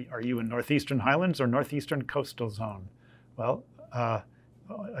 are you in northeastern highlands or northeastern coastal zone? Well,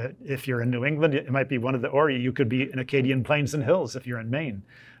 if you're in New England, it might be one of the, or you could be in Acadian Plains and Hills if you're in Maine.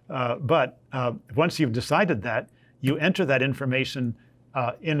 But once you've decided that, you enter that information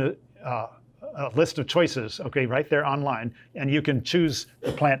in a list of choices, okay, right there online, and you can choose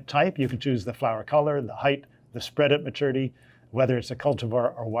the plant type, you can choose the flower color, the height, the spread at maturity, whether it's a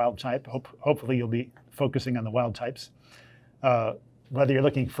cultivar or wild type. Hopefully you'll be focusing on the wild types. Whether you're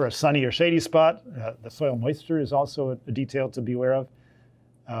looking for a sunny or shady spot, the soil moisture is also a detail to be aware of.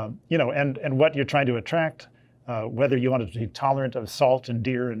 You know, and what you're trying to attract, whether you want it to be tolerant of salt and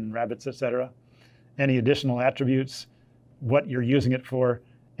deer and rabbits, etc. Any additional attributes, what you're using it for,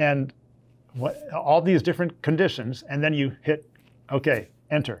 and all these different conditions, and then you hit, okay,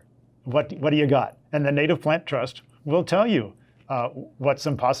 enter. What do you got? And the Native Plant Trust will tell you what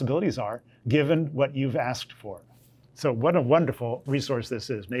some possibilities are given what you've asked for. So what a wonderful resource this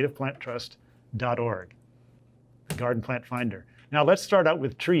is, nativeplanttrust.org, the Garden Plant Finder. Now let's start out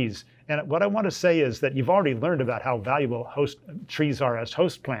with trees. And what I want to say is that you've already learned about how valuable trees are as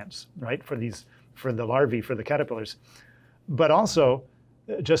host plants, right, for the larvae, for the caterpillars. But also,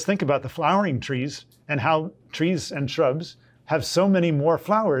 just think about the flowering trees and how trees and shrubs have so many more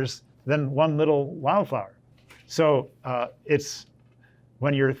flowers than one little wildflower. So it's,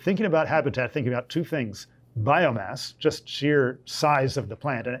 when you're thinking about habitat, think about two things. Biomass, just sheer size of the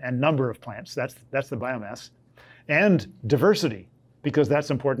plant and number of plants, that's the biomass. And diversity, because that's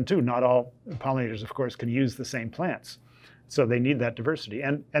important too. Not all pollinators, of course, can use the same plants. So they need that diversity.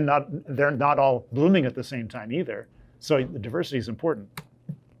 And they're not all blooming at the same time either. So the diversity is important.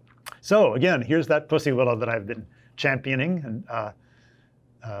 So again, here's that pussy willow that I've been championing.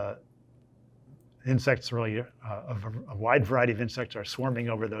 And insects really, a wide variety of insects are swarming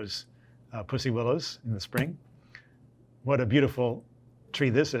over those pussy willows in the spring. What a beautiful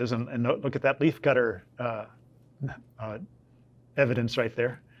tree this is. And look at that leaf cutter evidence right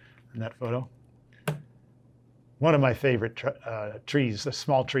there in that photo. One of my favorite trees, the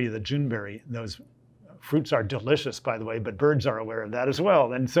small tree, the Juneberry. Those fruits are delicious, by the way, but birds are aware of that as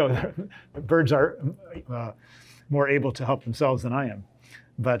well. And so birds are more able to help themselves than I am.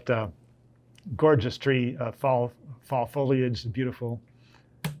 But gorgeous tree, fall foliage, beautiful.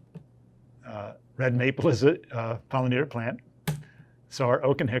 Red maple is a pollinator plant. So are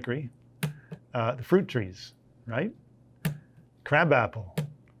oak and hickory. The fruit trees, right? Crabapple.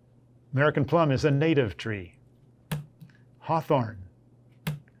 American plum is a native tree. Hawthorn.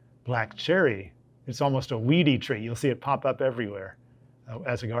 Black cherry. It's almost a weedy tree. You'll see it pop up everywhere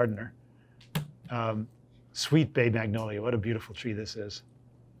as a gardener. Sweet bay magnolia. What a beautiful tree this is.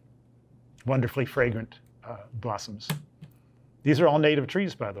 Wonderfully fragrant blossoms. These are all native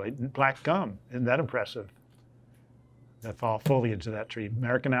trees, by the way. Black gum. Isn't that impressive? The fall foliage of that tree.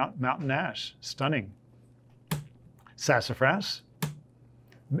 American mountain ash. Stunning. Sassafras,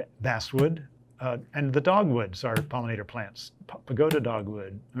 basswood, and the dogwoods are pollinator plants. Pagoda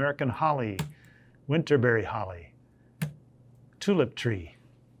dogwood, American holly, winterberry holly, tulip tree.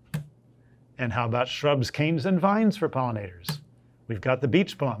 And how about shrubs, canes, and vines for pollinators? We've got the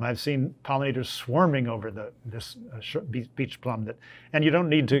beach plum. I've seen pollinators swarming over this beach plum. And you don't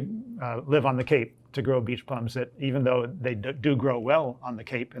need to live on the Cape to grow beach plums, that even though they do grow well on the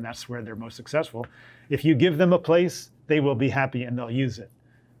Cape, and that's where they're most successful, if you give them a place, they will be happy and they'll use it.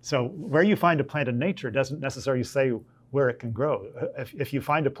 So where you find a plant in nature doesn't necessarily say where it can grow. If you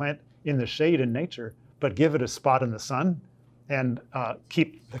find a plant in the shade in nature, but give it a spot in the sun and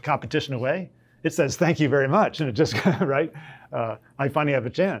keep the competition away, it says, thank you very much. And it just, right? I finally have a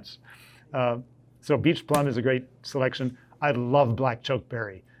chance. So beach plum is a great selection. I love black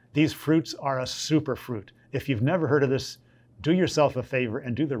chokeberry. These fruits are a super fruit. If you've never heard of this, do yourself a favor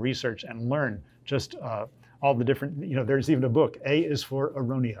and do the research and learn just all the different, there's even a book, A is for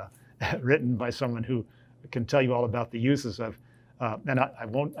Aronia, written by someone who can tell you all about the uses of, and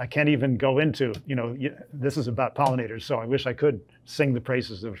I can't even go into, this is about pollinators, so I wish I could sing the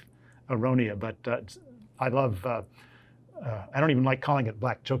praises of Aronia, but I love, I don't even like calling it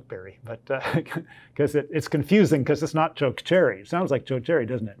black chokeberry, but because it's confusing because it's not chokecherry. It sounds like chokecherry,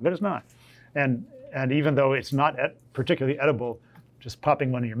 doesn't it? But it's not. And even though it's not particularly edible, just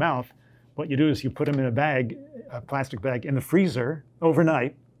popping one in your mouth, what you do is you put them in a bag, a plastic bag, in the freezer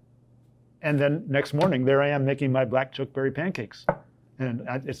overnight, and then next morning, there I am making my black chokeberry pancakes. And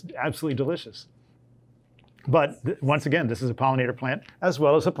it's absolutely delicious. But once again, this is a pollinator plant as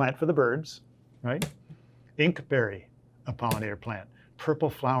well as a plant for the birds, right? Inkberry, a pollinator plant. Purple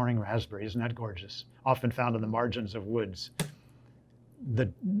flowering raspberry, isn't that gorgeous? Often found in the margins of woods.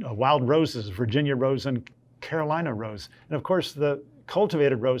 The wild roses, Virginia rose and Carolina rose. And of course, the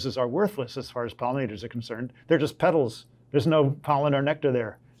cultivated roses are worthless as far as pollinators are concerned. They're just petals. There's no pollen or nectar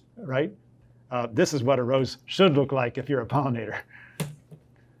there, right? This is what a rose should look like if you're a pollinator.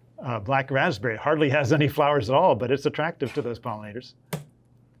 Black raspberry hardly has any flowers at all, but it's attractive to those pollinators.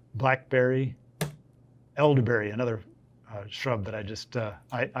 Blackberry, elderberry, another shrub that I just,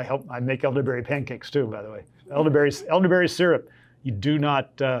 I make elderberry pancakes too, by the way. Elderberry syrup. You do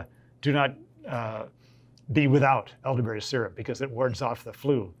not be without elderberry syrup because it wards off the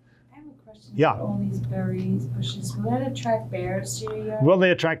flu. I have a question. Yeah. All these berries, bushes, will that attract bears to your yard? Will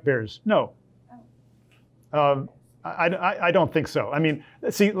they attract bears? No. I don't think so. I mean,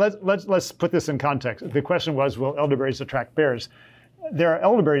 see, let's put this in context. The question was, will elderberries attract bears? There are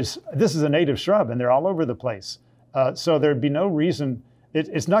elderberries. This is a native shrub, and they're all over the place. So there'd be no reason.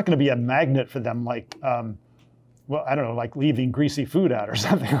 It's not going to be a magnet for them, like, well, I don't know, like leaving greasy food out or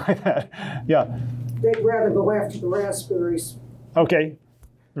something like that. Yeah. They'd rather go after the raspberries Okay,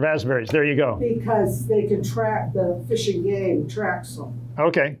 raspberries. There you go. because they can track the fishing game, tracks them.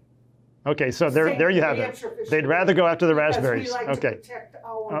 Okay. Okay, so there you have it. They'd rather go after the raspberries. Because we like Okay. to protect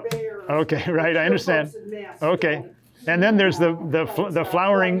our bears. Okay, right, I understand. Shields and nests, Okay. don't. And then there's the Well,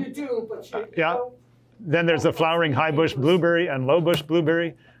 flowering. you do, but you Yeah. don't. Then there's the flowering high bush blueberry and low bush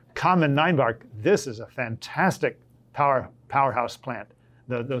blueberry. Common ninebark. This is a fantastic powerhouse plant.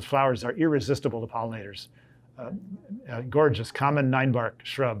 Those flowers are irresistible to pollinators. Gorgeous common ninebark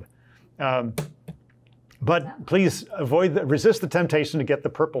shrub. But please resist the temptation to get the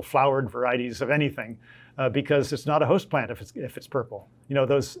purple flowered varieties of anything because it's not a host plant if it's purple. You know,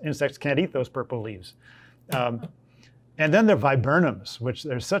 those insects can't eat those purple leaves. And then there are viburnums, which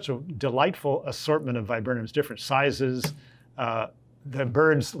there's such a delightful assortment of viburnums, different sizes. The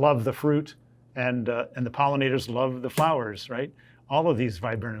birds love the fruit, and the pollinators love the flowers, right? All of these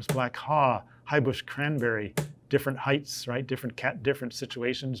viburnums, black haw, high bush cranberry, different heights, right? Different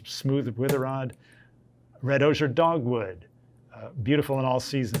situations, smooth witherrod, red osier dogwood, beautiful in all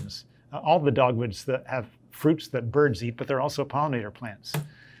seasons. All the dogwoods that have fruits that birds eat, but they're also pollinator plants.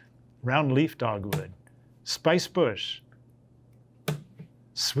 Round leaf dogwood, spice bush,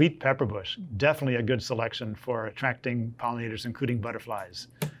 sweet pepper bush, definitely a good selection for attracting pollinators, including butterflies.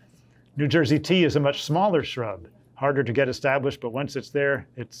 New Jersey tea is a much smaller shrub, harder to get established, but once it's there,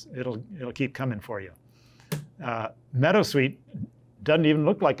 it'll keep coming for you. Meadowsweet doesn't even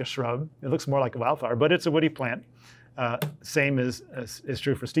look like a shrub. It looks more like a wildflower, but it's a woody plant. Same is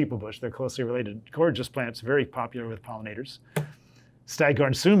true for steeplebush. They're closely related. Gorgeous plants, very popular with pollinators.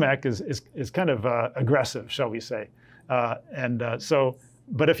 Staghorn sumac is kind of aggressive, shall we say?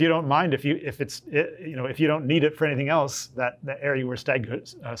 But if you don't mind, if you don't need it for anything else, the area where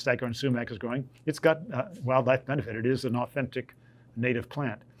Staghorn sumac is growing, it's got wildlife benefit. It is an authentic native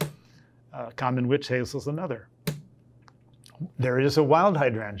plant. Common witch hazel is another. There is a wild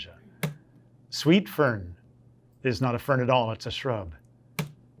hydrangea. Sweet fern is not a fern at all, it's a shrub.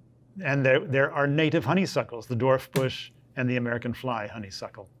 And there are native honeysuckles, the dwarf bush and the American fly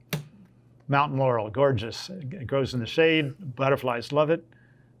honeysuckle. Mountain laurel, gorgeous. It grows in the shade, butterflies love it.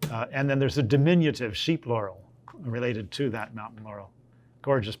 And then there's a diminutive sheep laurel related to that mountain laurel.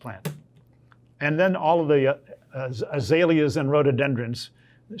 Gorgeous plant. And then all of the azaleas and rhododendrons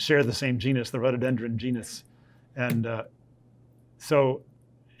share the same genus, the rhododendron genus. And so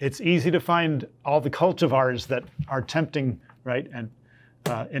it's easy to find all the cultivars that are tempting, right, and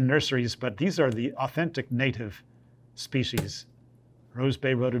in nurseries, but these are the authentic native species. Rose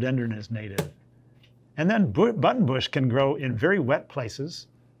Bay rhododendron is native. And then buttonbush can grow in very wet places,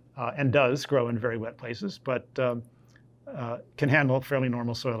 and does grow in very wet places, but can handle fairly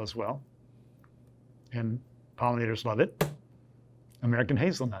normal soil as well. And pollinators love it. American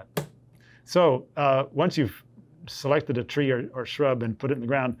hazelnut. So once you've selected a tree or shrub and put it in the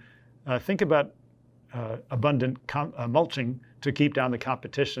ground, think about abundant mulching to keep down the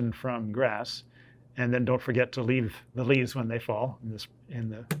competition from grass. And then don't forget to leave the leaves when they fall.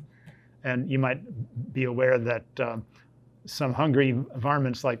 And you might be aware that some hungry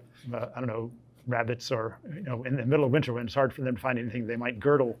varmints like, I don't know, rabbits or, in the middle of winter when it's hard for them to find anything, they might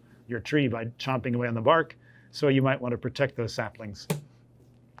girdle your tree by chomping away on the bark. So you might want to protect those saplings.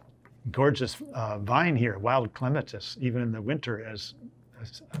 Gorgeous vine here, wild clematis, even in the winter as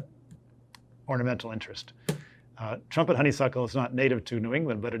ornamental interest. Trumpet honeysuckle is not native to New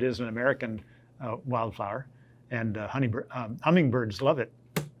England, but it is an American wildflower, and hummingbirds love it.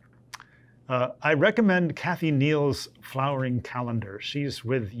 I recommend Kathy Neal's flowering calendar. She's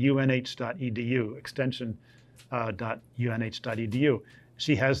with unh.edu, extension .unh.edu.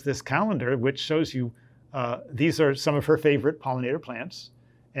 She has this calendar which shows you, these are some of her favorite pollinator plants.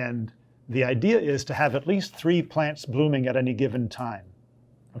 And the idea is to have at least 3 plants blooming at any given time.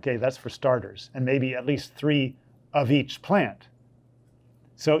 Okay, that's for starters, and maybe at least 3 of each plant.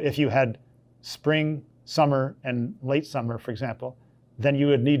 So if you had spring, summer, and late summer, for example, then you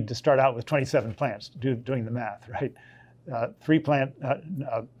would need to start out with 27 plants, doing the math, right?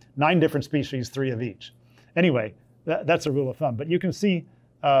 9 different species, 3 of each. Anyway, that's a rule of thumb. But you can see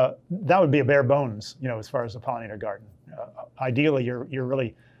that would be a bare bones, as far as a pollinator garden. Ideally,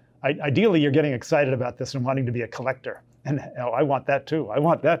 ideally you're getting excited about this and wanting to be a collector. And I want that too. I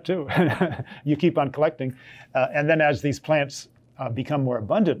want that too. You keep on collecting, and then as these plants become more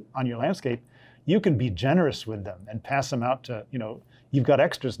abundant on your landscape, you can be generous with them and pass them out to, you've got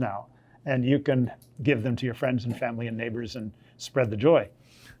extras now, and you can give them to your friends and family and neighbors and spread the joy.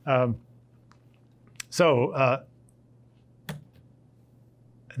 Now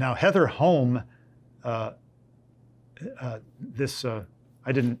Heather Holm, I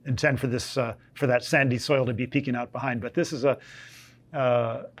didn't intend for this for that sandy soil to be peeking out behind, but this is a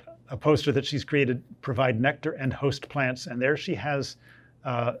poster that she's created, Provide Nectar and Host Plants, and there she has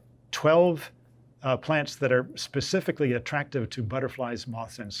 12 plants that are specifically attractive to butterflies,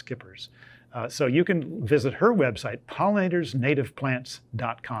 moths, and skippers. So you can visit her website,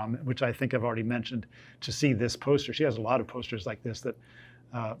 pollinatorsnativeplants.com, which I think I've already mentioned, to see this poster. She has a lot of posters like this that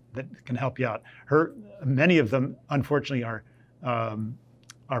can help you out. Many of them, unfortunately, are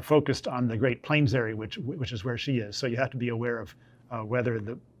focused on the Great Plains area, which is where she is. So you have to be aware of whether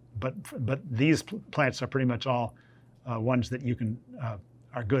but these plants are pretty much all ones that you can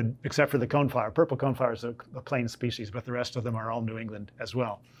are good, except for the coneflower. Purple coneflower is a plains species, but the rest of them are all New England as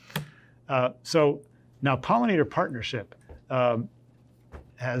well. So now Pollinator Partnership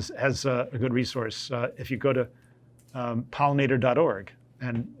has a good resource. If you go to pollinator.org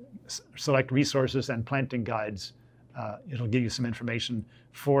and select resources and planting guides, it'll give you some information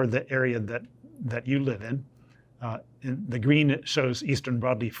for the area that you live in. In the green shows Eastern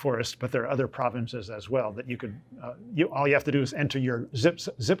Broadleaf Forest, but there are other provinces as well that you could, all you have to do is enter your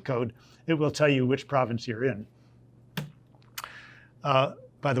zip code. It will tell you which province you're in.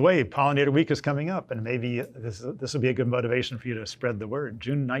 By the way, Pollinator Week is coming up, and maybe this will be a good motivation for you to spread the word.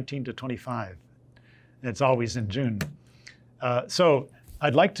 June 19 to 25. It's always in June. So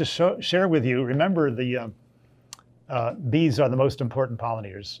I'd like to share with you, remember the bees are the most important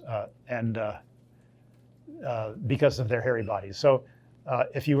pollinators, because of their hairy bodies. So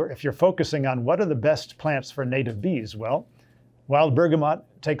if you're focusing on what are the best plants for native bees, well, wild bergamot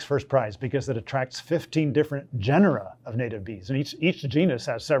takes first prize because it attracts 15 different genera of native bees, and each genus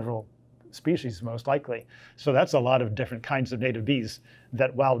has several species most likely. So that's a lot of different kinds of native bees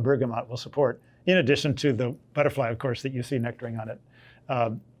that wild bergamot will support, in addition to the butterfly, of course, that you see nectaring on it.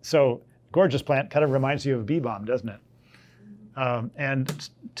 So gorgeous plant, kind of reminds you of bee balm, doesn't it? And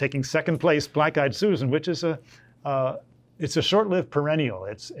taking second place, Black-Eyed Susan, which is it's a short-lived perennial.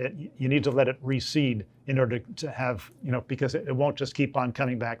 You need to let it reseed in order to have, because it won't just keep on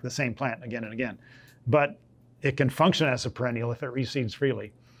coming back the same plant again and again. But it can function as a perennial if it reseeds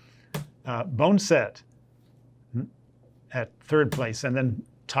freely. Boneset at third place, and then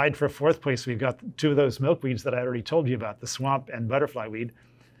tied for fourth place, we've got 2 of those milkweeds that I already told you about, the swamp and butterfly weed.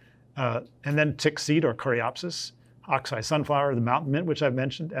 And then tick seed or coreopsis, oxeye sunflower, the mountain mint, which I've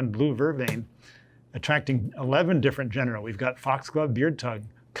mentioned, and blue vervain, attracting 11 different genera. We've got foxglove, beardtug,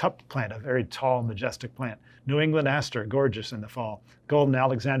 cup plant, a very tall, majestic plant. New England aster, gorgeous in the fall. Golden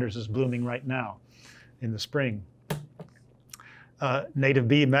Alexander's is blooming right now in the spring. Native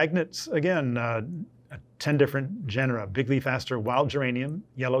bee magnets, again, 10 different genera. Big leaf aster, wild geranium,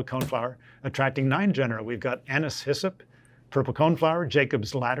 yellow coneflower, attracting 9 genera. We've got anise hyssop, purple coneflower,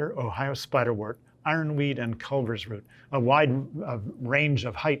 Jacob's ladder, Ohio spiderwort, ironweed, and culver's root. A wide range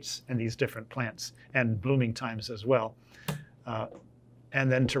of heights in these different plants and blooming times as well.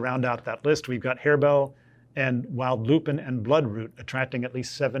 And then to round out that list, we've got harebell and wild lupin and bloodroot, attracting at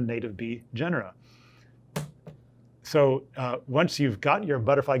least 7 native bee genera. So once you've got your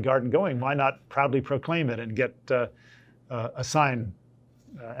butterfly garden going, why not proudly proclaim it and get a sign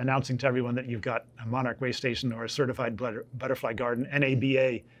announcing to everyone that you've got a monarch way station or a certified butterfly garden.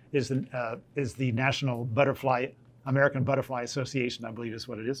 NABA is the National American Butterfly Association, I believe is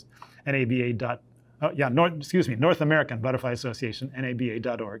what it is. North American Butterfly Association,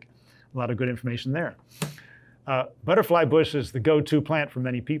 NABA.org. A lot of good information there. Butterfly bush is the go-to plant for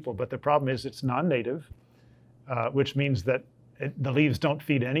many people, but the problem is it's non-native, which means that the leaves don't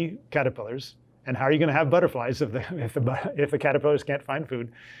feed any caterpillars. And how are you going to have butterflies if the caterpillars can't find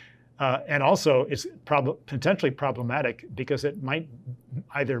food? And also, it's potentially problematic because it might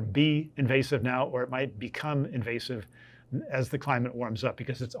either be invasive now or it might become invasive as the climate warms up,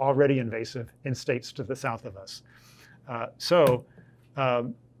 because it's already invasive in states to the south of us.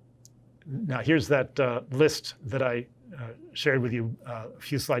 Now here's that list that I shared with you a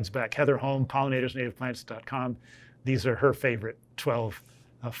few slides back. Heather Holm, pollinatorsnativeplants.com. These are her favorite 12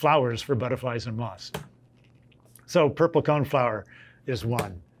 flowers for butterflies and moths. So purple coneflower is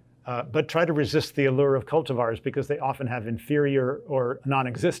one. But try to resist the allure of cultivars because they often have inferior or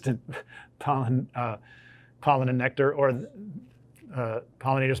non-existent pollen and nectar, or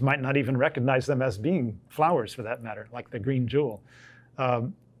pollinators might not even recognize them as being flowers for that matter, like the green jewel.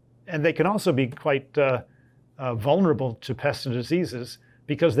 And they can also be quite vulnerable to pests and diseases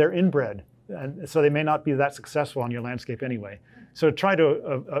because they're inbred. And so they may not be that successful on your landscape anyway. So try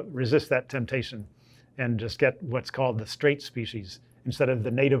to resist that temptation and just get what's called the straight species instead of the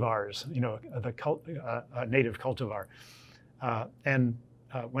nativars, the native cultivar. And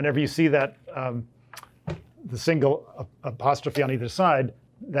whenever you see that, the single apostrophe on either side,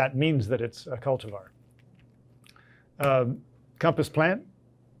 that means that it's a cultivar. Compass plant,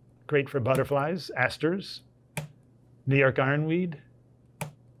 great for butterflies, asters, New York ironweed,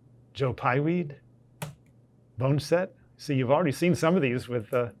 Joe Pyeweed, boneset. See, you've already seen some of these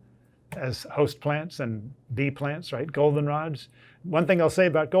with as host plants and bee plants, right? Goldenrods. One thing I'll say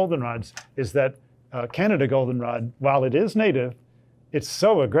about goldenrods is that Canada goldenrod, while it is native, it's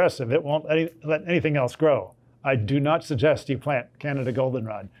so aggressive it won't let anything else grow. I do not suggest you plant Canada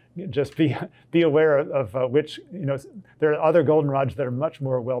goldenrod. Just be aware of which, there are other goldenrods that are much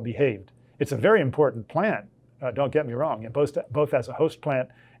more well behaved. It's a very important plant, don't get me wrong, and both as a host plant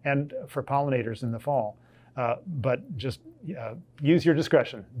and for pollinators in the fall. But just use your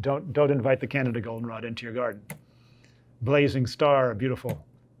discretion. Don't invite the Canada goldenrod into your garden. Blazing star, a beautiful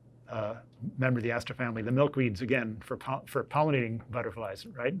member of the aster family. The milkweeds, again, for pollinating butterflies,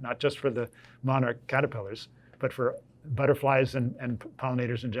 right? Not just for the monarch caterpillars, but for butterflies and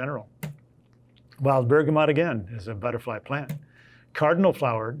pollinators in general. Wild bergamot, again, is a butterfly plant. Cardinal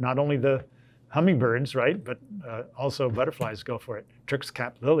flower, not only the hummingbirds, right, but also butterflies go for it. Trix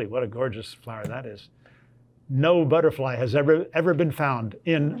cap lily, what a gorgeous flower that is. No butterfly has ever been found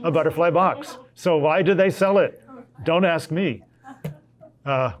in a butterfly box. So why do they sell it? Don't ask me.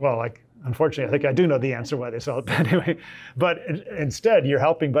 Unfortunately, I think I do know the answer why they sell it. But anyway, instead, you're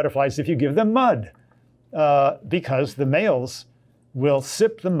helping butterflies if you give them mud, because the males will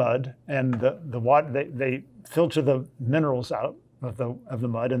sip the mud and the water. They filter the minerals out of the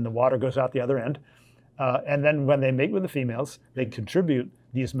mud, and the water goes out the other end. And then when they mate with the females, they contribute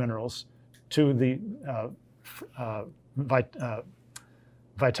these minerals to the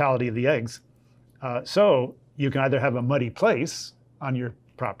vitality of the eggs. So you can either have a muddy place on your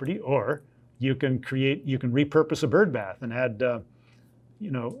property, or you can repurpose a bird bath and add,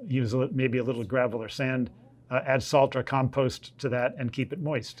 use maybe a little gravel or sand, add salt or compost to that and keep it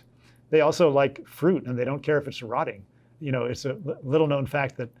moist. They also like fruit, and they don't care if it's rotting. It's a little known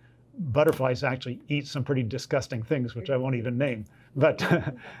fact that butterflies actually eat some pretty disgusting things, which I won't even name. But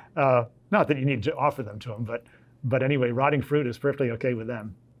not that you need to offer them to them, but anyway, rotting fruit is perfectly okay with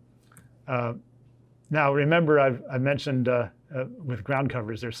them. Now remember, I mentioned with ground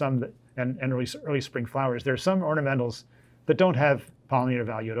covers, there's some that, and early spring flowers, there's some ornamentals that don't have pollinator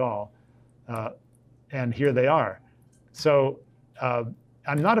value at all, and here they are. So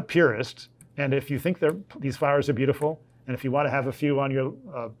I'm not a purist, and if you think these flowers are beautiful, and if you want to have a few on your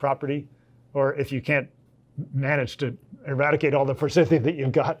property, or if you can't manage to eradicate all the forsythia that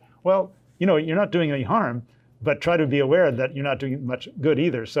you've got, well, you're not doing any harm, but try to be aware that you're not doing much good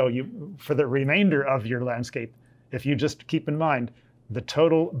either. So for the remainder of your landscape, if you just keep in mind the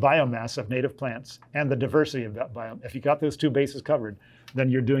total biomass of native plants and the diversity of that biome, if you got those two bases covered,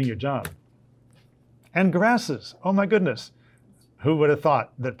 then you're doing your job. And grasses, oh my goodness. Who would have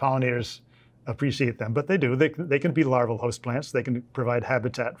thought that pollinators appreciate them? But they do. They can be larval host plants. They can provide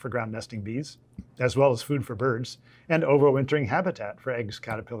habitat for ground nesting bees, as well as food for birds, and overwintering habitat for eggs,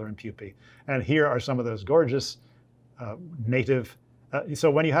 caterpillar, and pupae. And here are some of those gorgeous native. So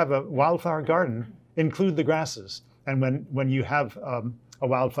when you have a wildflower garden, include the grasses. And when you have a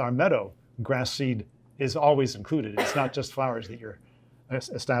wildflower meadow, grass seed is always included. It's not just flowers that you're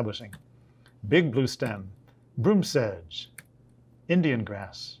establishing. Big blue stem, broom sedge, Indian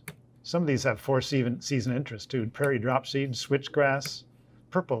grass. Some of these have four-season interest too. Prairie dropseed, switchgrass,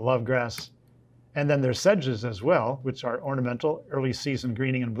 purple lovegrass. And then there's sedges as well, which are ornamental, early season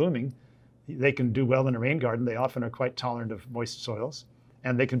greening and blooming. They can do well in a rain garden. They often are quite tolerant of moist soils,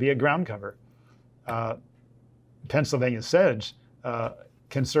 and they can be a ground cover. Pennsylvania sedge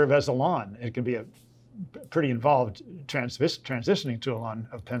can serve as a lawn. It can be a pretty involved transitioning to a lawn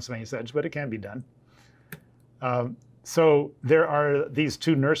of Pennsylvania sedge, but it can be done. So there are these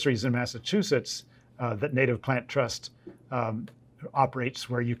 2 nurseries in Massachusetts that Native Plant Trust operates,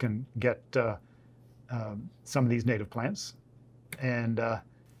 where you can get some of these native plants. And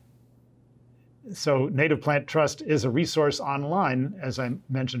so Native Plant Trust is a resource online, as I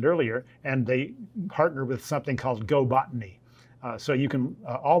mentioned earlier, and they partner with something called Go Botany. So you can,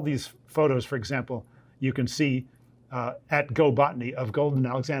 all these photos, for example, you can see at Go Botany of golden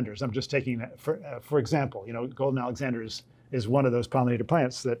alexanders. I'm just taking that for example. You know, golden alexander is one of those pollinator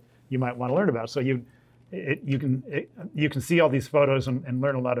plants that you might want to learn about. So you can see all these photos and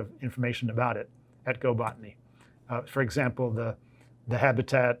learn a lot of information about it at Go Botany. For example, the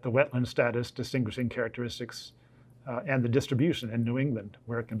habitat, the wetland status, distinguishing characteristics, and the distribution in New England,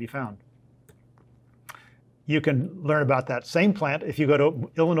 where it can be found. You can learn about that same plant if you go to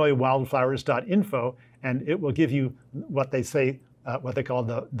IllinoisWildflowers.info, and it will give you what they say, what they call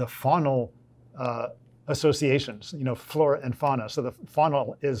the faunal associations, you know, flora and fauna. So the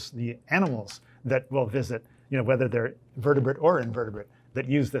faunal is the animals that will visit, you know, whether they're vertebrate or invertebrate, that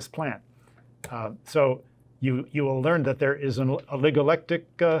use this plant. So you will learn that there is an oligolectic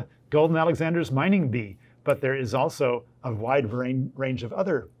golden alexander's mining bee, but there is also a wide range of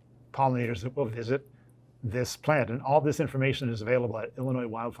other pollinators that will visit this plant. And all this information is available at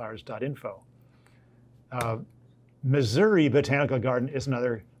IllinoisWildflowers.info. Missouri Botanical Garden is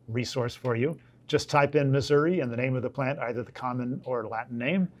another resource for you. Just type in Missouri and the name of the plant, either the common or Latin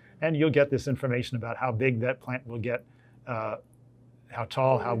name, and you'll get this information about how big that plant will get, how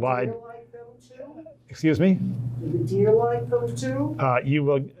tall, how wide. Do the deer like them too? Excuse me? Do the deer like them too?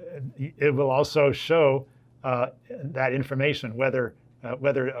 It will also show that information, whether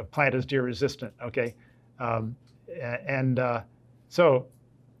a plant is deer resistant, okay? So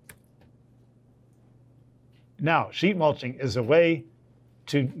now sheet mulching is a way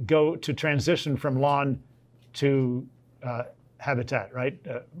to transition from lawn to habitat, right?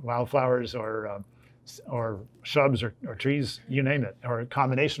 Wildflowers or shrubs or trees, you name it, or a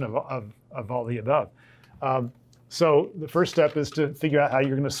combination of all the above. So the first step is to figure out how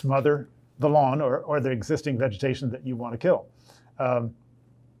you're going to smother the lawn or the existing vegetation that you want to kill.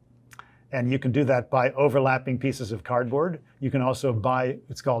 And you can do that by overlapping pieces of cardboard. You can also buy,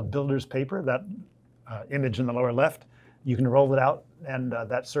 it's called builder's paper, that image in the lower left. You can roll it out, and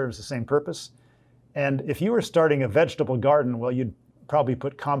that serves the same purpose. And if you were starting a vegetable garden, well, you'd probably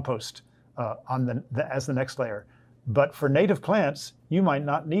put compost as the next layer. But for native plants, you might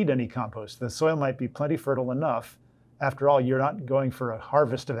not need any compost. The soil might be plenty fertile enough. After all, you're not going for a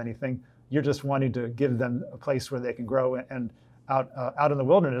harvest of anything. You're just wanting to give them a place where they can grow. And out in the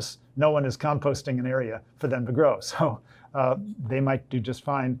wilderness, no one is composting an area for them to grow. So they might do just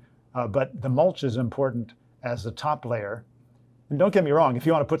fine. But the mulch is important as the top layer. And don't get me wrong, if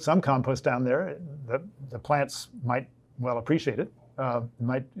you want to put some compost down there, the plants might well appreciate it.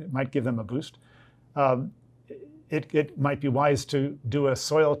 Might give them a boost. It might be wise to do a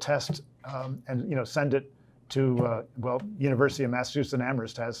soil test and send it to University of Massachusetts in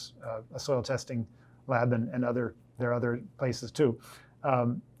Amherst has a soil testing lab, and there are other places too,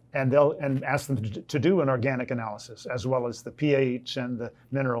 and ask them to do an organic analysis as well as the pH and the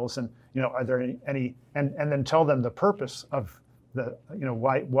minerals, and are there any and then tell them the purpose of the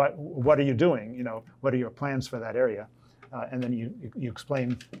what are you doing, what are your plans for that area. And then you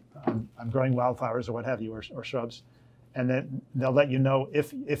explain, I'm growing wildflowers or what have you, or shrubs. And then they'll let you know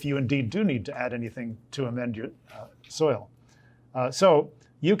if you indeed do need to add anything to amend your soil. So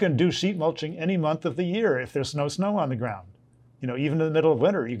you can do sheet mulching any month of the year if there's no snow on the ground. Even in the middle of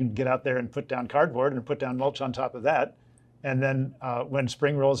winter, you can get out there and put down cardboard and put down mulch on top of that. And then when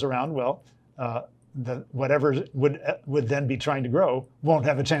spring rolls around, whatever would then be trying to grow won't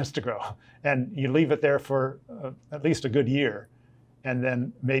have a chance to grow. And you leave it there for at least a good year. And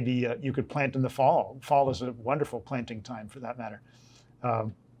then maybe you could plant in the fall. Fall is a wonderful planting time for that matter,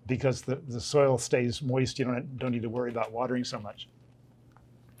 because the soil stays moist. You don't need to worry about watering so much.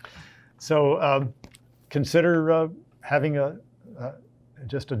 So consider having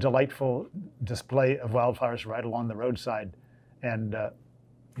just a delightful display of wildflowers right along the roadside, and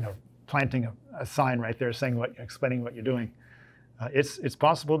planting a sign right there explaining what you're doing. It's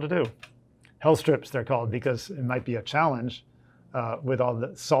possible to do. Hell strips, they're called, because it might be a challenge with all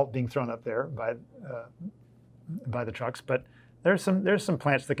the salt being thrown up there by the trucks, but there's some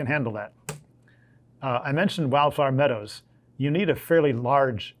plants that can handle that. I mentioned wildflower meadows. you need a fairly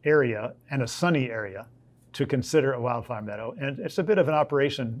large area and a sunny area to consider a wildflower meadow. And it's a bit of an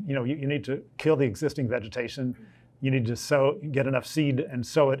operation. You know, you need to kill the existing vegetation. You need to get enough seed and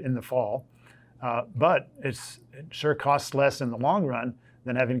sow it in the fall. But it sure costs less in the long run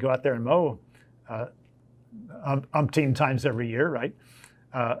than having to go out there and mow umpteen times every year, right?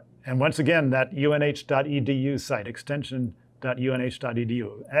 And once again, that unh.edu site,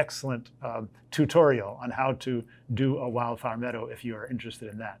 extension.unh.edu, excellent tutorial on how to do a wildflower meadow if you are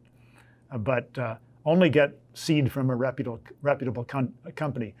interested in that. But only get seed from a reputable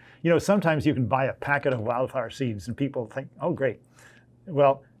company. You know, sometimes you can buy a packet of wildflower seeds and people think, oh, great.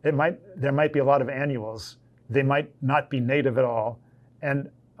 Well, there might be a lot of annuals. They might not be native at all. And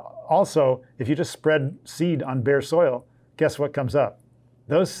also, if you just spread seed on bare soil, guess what comes up?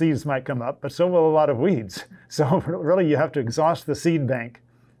 Those seeds might come up, but so will a lot of weeds. So really, you have to exhaust the seed bank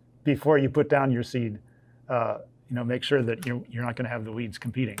before you put down your seed. You know, make sure that you're not going to have the weeds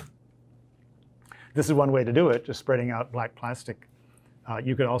competing. This is one way to do it, just spreading out black plastic.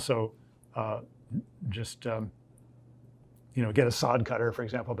 You could also just you know, get a sod cutter, for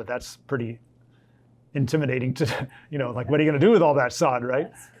example, but that's pretty intimidating to, you know, like, what are you going to do with all that sod, right?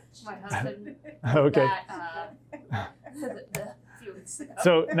 My husband Okay. that a few weeks ago.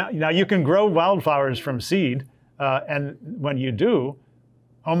 So now you can grow wildflowers from seed, and when you do,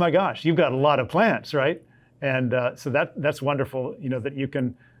 oh my gosh, you've got a lot of plants, right? And so that's wonderful, you know, that you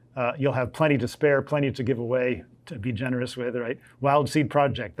can, you'll have plenty to spare, plenty to give away, to be generous with, right? Wild Seed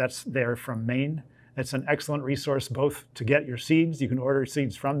Project, that's there from Maine. It's an excellent resource both to get your seeds, you can order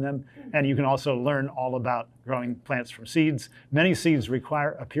seeds from them, and you can also learn all about growing plants from seeds. Many seeds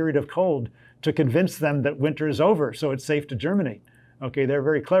require a period of cold to convince them that winter is over, so it's safe to germinate. Okay, they're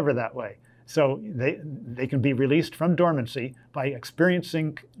very clever that way. So they can be released from dormancy by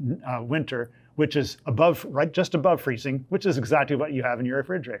experiencing winter, which is just above freezing, which is exactly what you have in your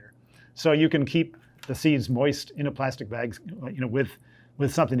refrigerator. So you can keep the seeds moist in a plastic bag, you know, with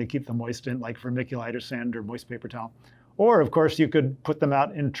something to keep them moist in, like vermiculite or sand or moist paper towel. Or, of course, you could put them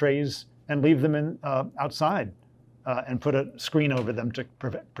out in trays and leave them in outside and put a screen over them to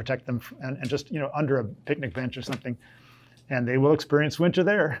protect them and just, you know, under a picnic bench or something. And they will experience winter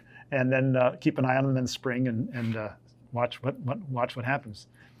there, and then keep an eye on them in spring and watch what happens.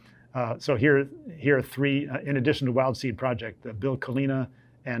 So here are three, in addition to Wild Seed Project, the Bill Colina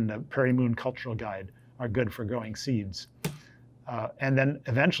and the Prairie Moon Cultural Guide are good for growing seeds. And then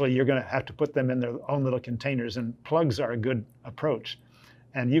eventually you're going to have to put them in their own little containers, and plugs are a good approach.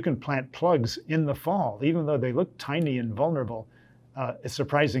 And you can plant plugs in the fall, even though they look tiny and vulnerable. It's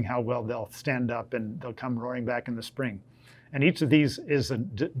surprising how well they'll stand up and they'll come roaring back in the spring. And each of these is a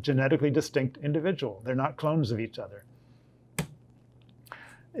genetically distinct individual. They're not clones of each other.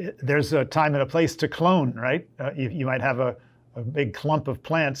 There's a time and a place to clone, right? You might have a big clump of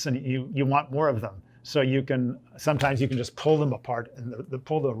plants and you want more of them. So sometimes you can just pull them apart and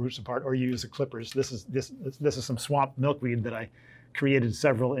pull the roots apart, or you use the clippers. This is some swamp milkweed that I created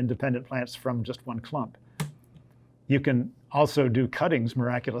several independent plants from just one clump. You can also do cuttings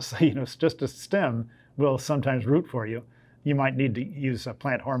miraculously. You know, it's just a stem will sometimes root for you. You might need to use a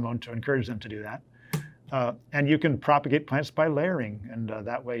plant hormone to encourage them to do that. And you can propagate plants by layering, and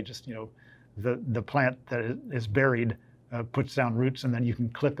that way, just, you know, the plant that is buried puts down roots, and then you can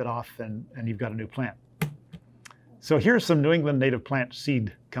clip it off, and you've got a new plant. So here's some New England native plant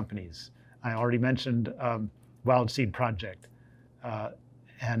seed companies. I already mentioned Wild Seed Project,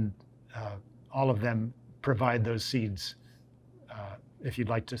 and all of them provide those seeds if you'd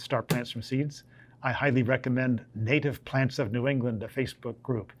like to start plants from seeds. I highly recommend Native Plants of New England, a Facebook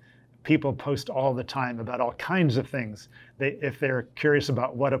group. People post all the time about all kinds of things. If they're curious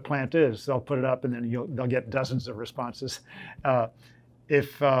about what a plant is, they'll put it up, and then they'll get dozens of responses.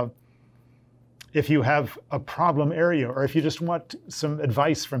 If you have a problem area, or if you just want some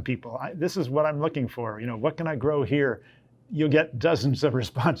advice from people, this is what I'm looking for. You know, what can I grow here? You'll get dozens of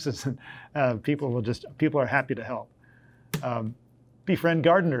responses, and people are happy to help. Befriend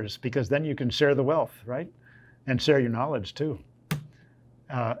gardeners, because then you can share the wealth, right? And share your knowledge too.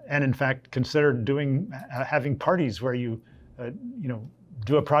 And in fact, consider having parties where you know,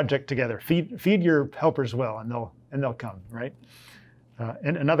 do a project together. Feed your helpers well, and they'll come, right?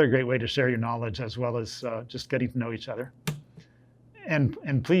 And another great way to share your knowledge, as well as just getting to know each other.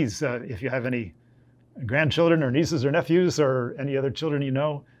 And please, if you have any grandchildren or nieces or nephews or any other children you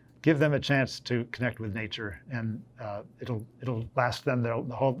know, give them a chance to connect with nature, and it'll last them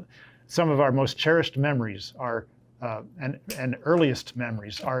the whole. Some of our most cherished memories are. And earliest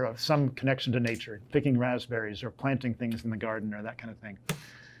memories are of some connection to nature, picking raspberries or planting things in the garden or that kind of thing.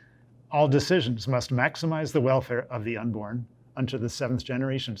 all decisions must maximize the welfare of the unborn unto the 7th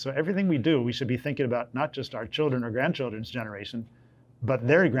generation. So everything we do, we should be thinking about not just our children or grandchildren's generation, but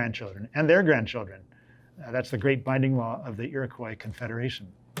their grandchildren and their grandchildren. That's the great binding law of the Iroquois Confederation.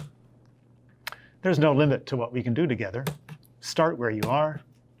 There's no limit to what we can do together. Start where you are,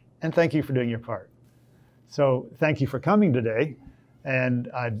 and thank you for doing your part. So thank you for coming today, and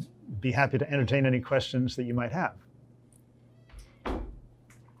I'd be happy to entertain any questions that you might have.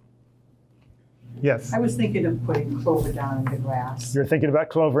 Yes? I was thinking of putting clover down in the grass. You're thinking about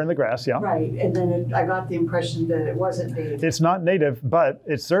clover in the grass, yeah? Right, and then I got the impression that it wasn't native. It's not native, but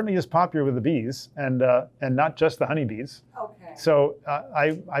it certainly is popular with the bees, and not just the honeybees. Okay. So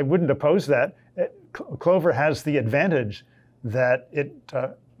I wouldn't oppose that. Clover has the advantage that it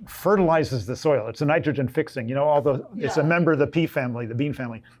fertilizes the soil. It's a nitrogen fixing. You know, it's a member of the pea family, the bean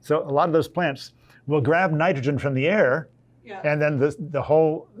family. So a lot of those plants will grab nitrogen from the air, and then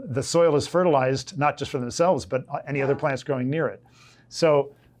the soil is fertilized, not just for themselves, but any other plants growing near it.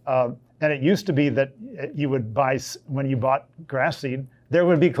 So, and it used to be that you would buy, when you bought grass seed, there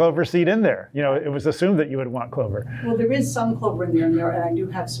would be clover seed in there. You know, it was assumed that you would want clover. Well, there is some clover in there, and I do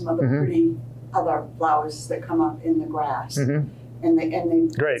have some other pretty other flowers that come up in the grass. And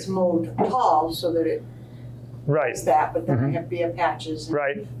it's mowed tall so that it does that, but then I have bare patches.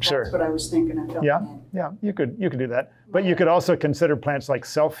 And that's what I was thinking of filling in. Yeah, you could do that. But you could also consider plants like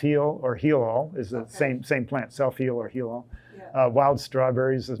self-heal or heal-all is the same plant, self-heal or heal-all. Wild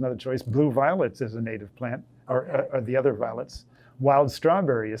strawberries is another choice. Blue violets is a native plant, or the other violets. Wild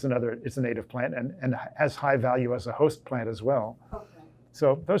strawberry is it's a native plant and has high value as a host plant as well.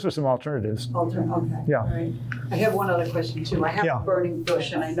 So those are some alternatives. Okay. Yeah. All right. I have one other question too. I have a burning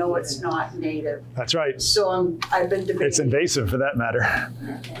bush, and I know it's not native. That's right. So I've been debating. It's invasive for that matter.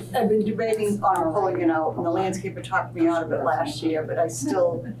 I've been debating on pulling it out, and the landscaper talked me out of it last year, but I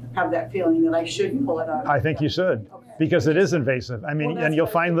still have that feeling that I should pull it out. I think you should, because it is invasive. I mean, and you'll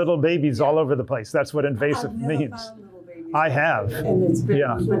find little babies all over the place. That's what invasive means. I have. And it's been,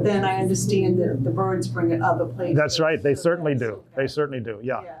 but then I understand that the birds bring it other places. That's right. They certainly do. They certainly do.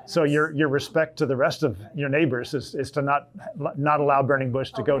 Yeah. So your respect to the rest of your neighbors is to not allow burning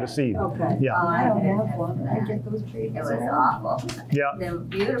bush to go to seed. Okay. Yeah. I don't have one. I get those trees. It was awful. Yeah. They were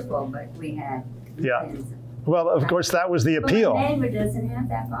beautiful, but we had. Well, of course, that was the appeal. But my neighbor doesn't have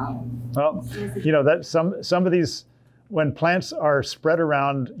that problem. Well, you know that some of these, when plants are spread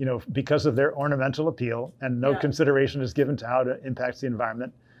around, you know, because of their ornamental appeal and no consideration is given to how it impacts the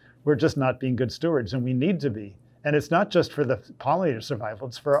environment, we're just not being good stewards, and we need to be. And it's not just for the pollinator survival,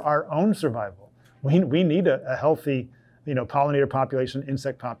 it's for our own survival. We need a healthy, you know, pollinator population,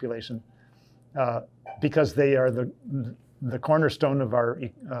 insect population, because they are the cornerstone of our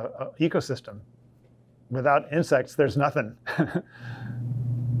ecosystem. Without insects, there's nothing. How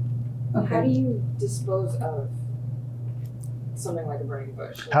do you dispose of something like a burning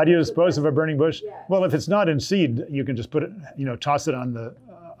bush? How do you dispose of a burning bush? Yes. Well, if it's not in seed, you can just put it, you know, toss it on the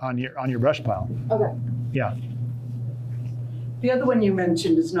on your brush pile. Okay. Yeah. The other one you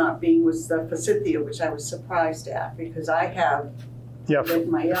mentioned was the forsythia, which I was surprised at because I have. Yeah,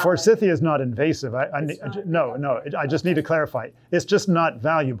 forsythia is not invasive. No, I just need to clarify. It's just not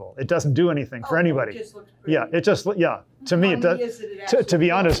valuable. It doesn't do anything for anybody. It just looks pretty. To me, it does. To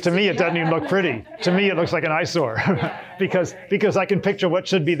be honest, to me, it doesn't even look pretty. To me, it looks like an eyesore, because I can picture what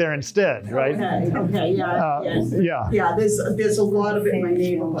should be there instead, right? Okay, yeah. Yeah, there's a lot of it in my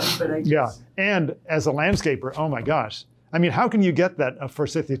neighborhood, but I just. And as a landscaper, oh my gosh. I mean, how can you get that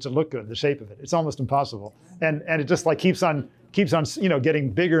forsythia to look good, the shape of it? It's almost impossible. And it just like keeps on, you know,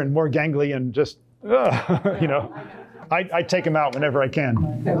 getting bigger and more gangly and just, you know, I take them out whenever I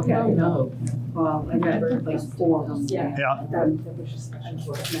can. Okay. No. Well, I got like 4 of them. Yeah.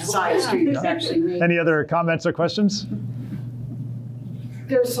 Side street is actually made. Any other comments or questions?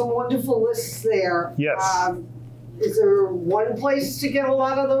 There's some wonderful lists there. Yes. Is there one place to get a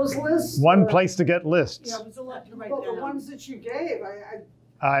lot of those lists? One place to get lists. Yeah, it was a lot to write Well, the down. ones that you gave,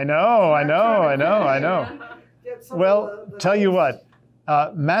 I know. Well, tell you what,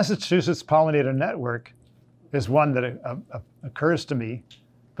 Massachusetts Pollinator Network is one that occurs to me,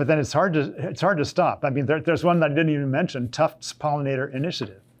 but then it's hard to stop. I mean, there's one that I didn't even mention, Tufts Pollinator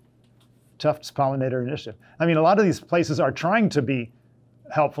Initiative. Tufts Pollinator Initiative. I mean, a lot of these places are trying to be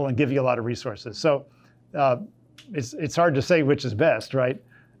helpful and give you a lot of resources. So it's hard to say which is best, right?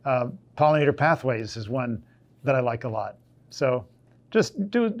 Pollinator Pathways is one that I like a lot. So just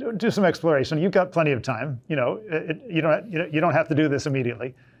do some exploration. You've got plenty of time. You know, you don't have to do this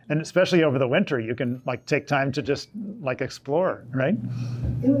immediately, and especially over the winter, you can like take time to just like explore, right?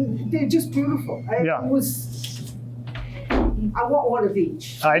 they're just beautiful. Yeah. It was I want one of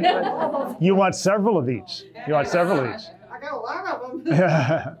each. You want several of each. You want several of each. I got a lot of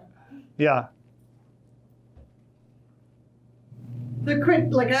them. Yeah.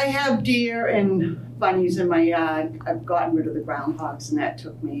 Like I have deer and bunnies in my yard. I've gotten rid of the groundhogs, and that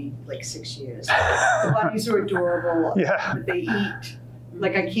took me like 6 years. The bunnies are adorable, Yeah. but they eat.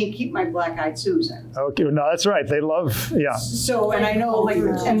 Like I can't keep my black-eyed Susan. Okay, no, that's right. They love, yeah. So, and I know, like,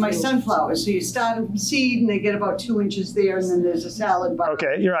 and my sunflowers. So you start them from seed, and they get about 2 inches there, and then there's a salad bar.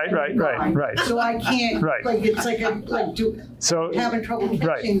 Okay, you're right. So I can't. Right. Like it's like So having trouble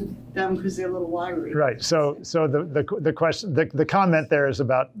catching them because they're a little wiry. right. So the question, the comment there is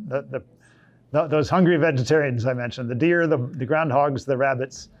about those hungry vegetarians I mentioned, the deer, the groundhogs, the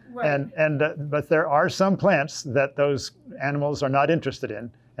rabbits. Right. But there are some plants that those animals are not interested in,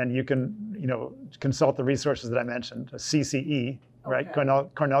 and you can consult the resources that I mentioned, CCE, right? Okay.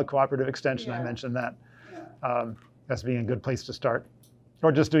 Cornell Cooperative Extension. I mentioned that. That's being a good place to start,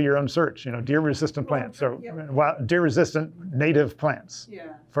 or just do your own search. Deer-resistant plants or deer-resistant native plants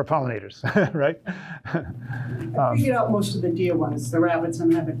for pollinators, right? I figured out most of the deer ones. The rabbits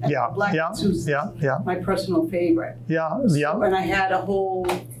I'm having. Black Susans. My personal favorite. Yeah. And I had a whole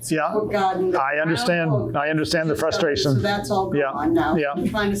garden. I understand the frustration. So that's all gone now. Yeah. I'm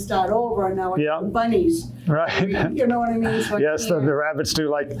trying to start over, and now I have the bunnies. Right. You know what I mean? So Yes, the rabbits do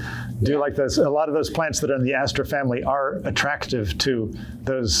like this. A lot of those plants that are in the aster family are attractive to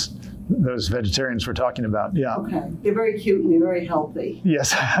those vegetarians we're talking about. Yeah. Okay. They're very cute and they're very healthy.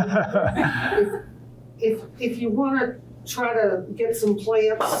 Yes. If you want to try to get some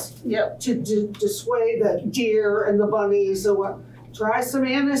plants to dissuade the deer and the bunnies and what, try some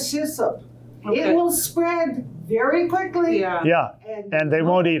anisyssum. Okay. It will spread very quickly. Yeah. And they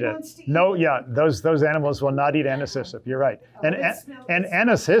won't eat it. No, those animals will not eat anisyssum. You're right. And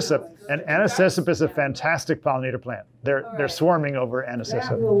anisyssum is a fantastic pollinator plant. They're swarming over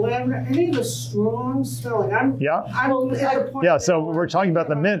anisyssum. Any of the strong smelling. So we're talking about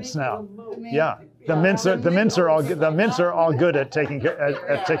the mints now. Yeah. The mints are all good. The mints are all good at taking care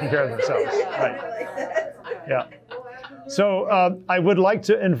of themselves. Right. Yeah. So I would like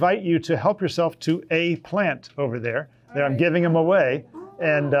to invite you to help yourself to a plant over there. I'm giving them away,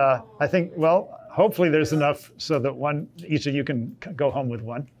 and I think, hopefully there's enough so that each of you can go home with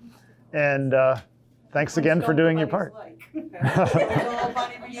one. And thanks again for doing your part.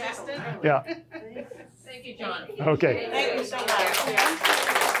 Yeah. Thank you, John. Okay. Thank you so much.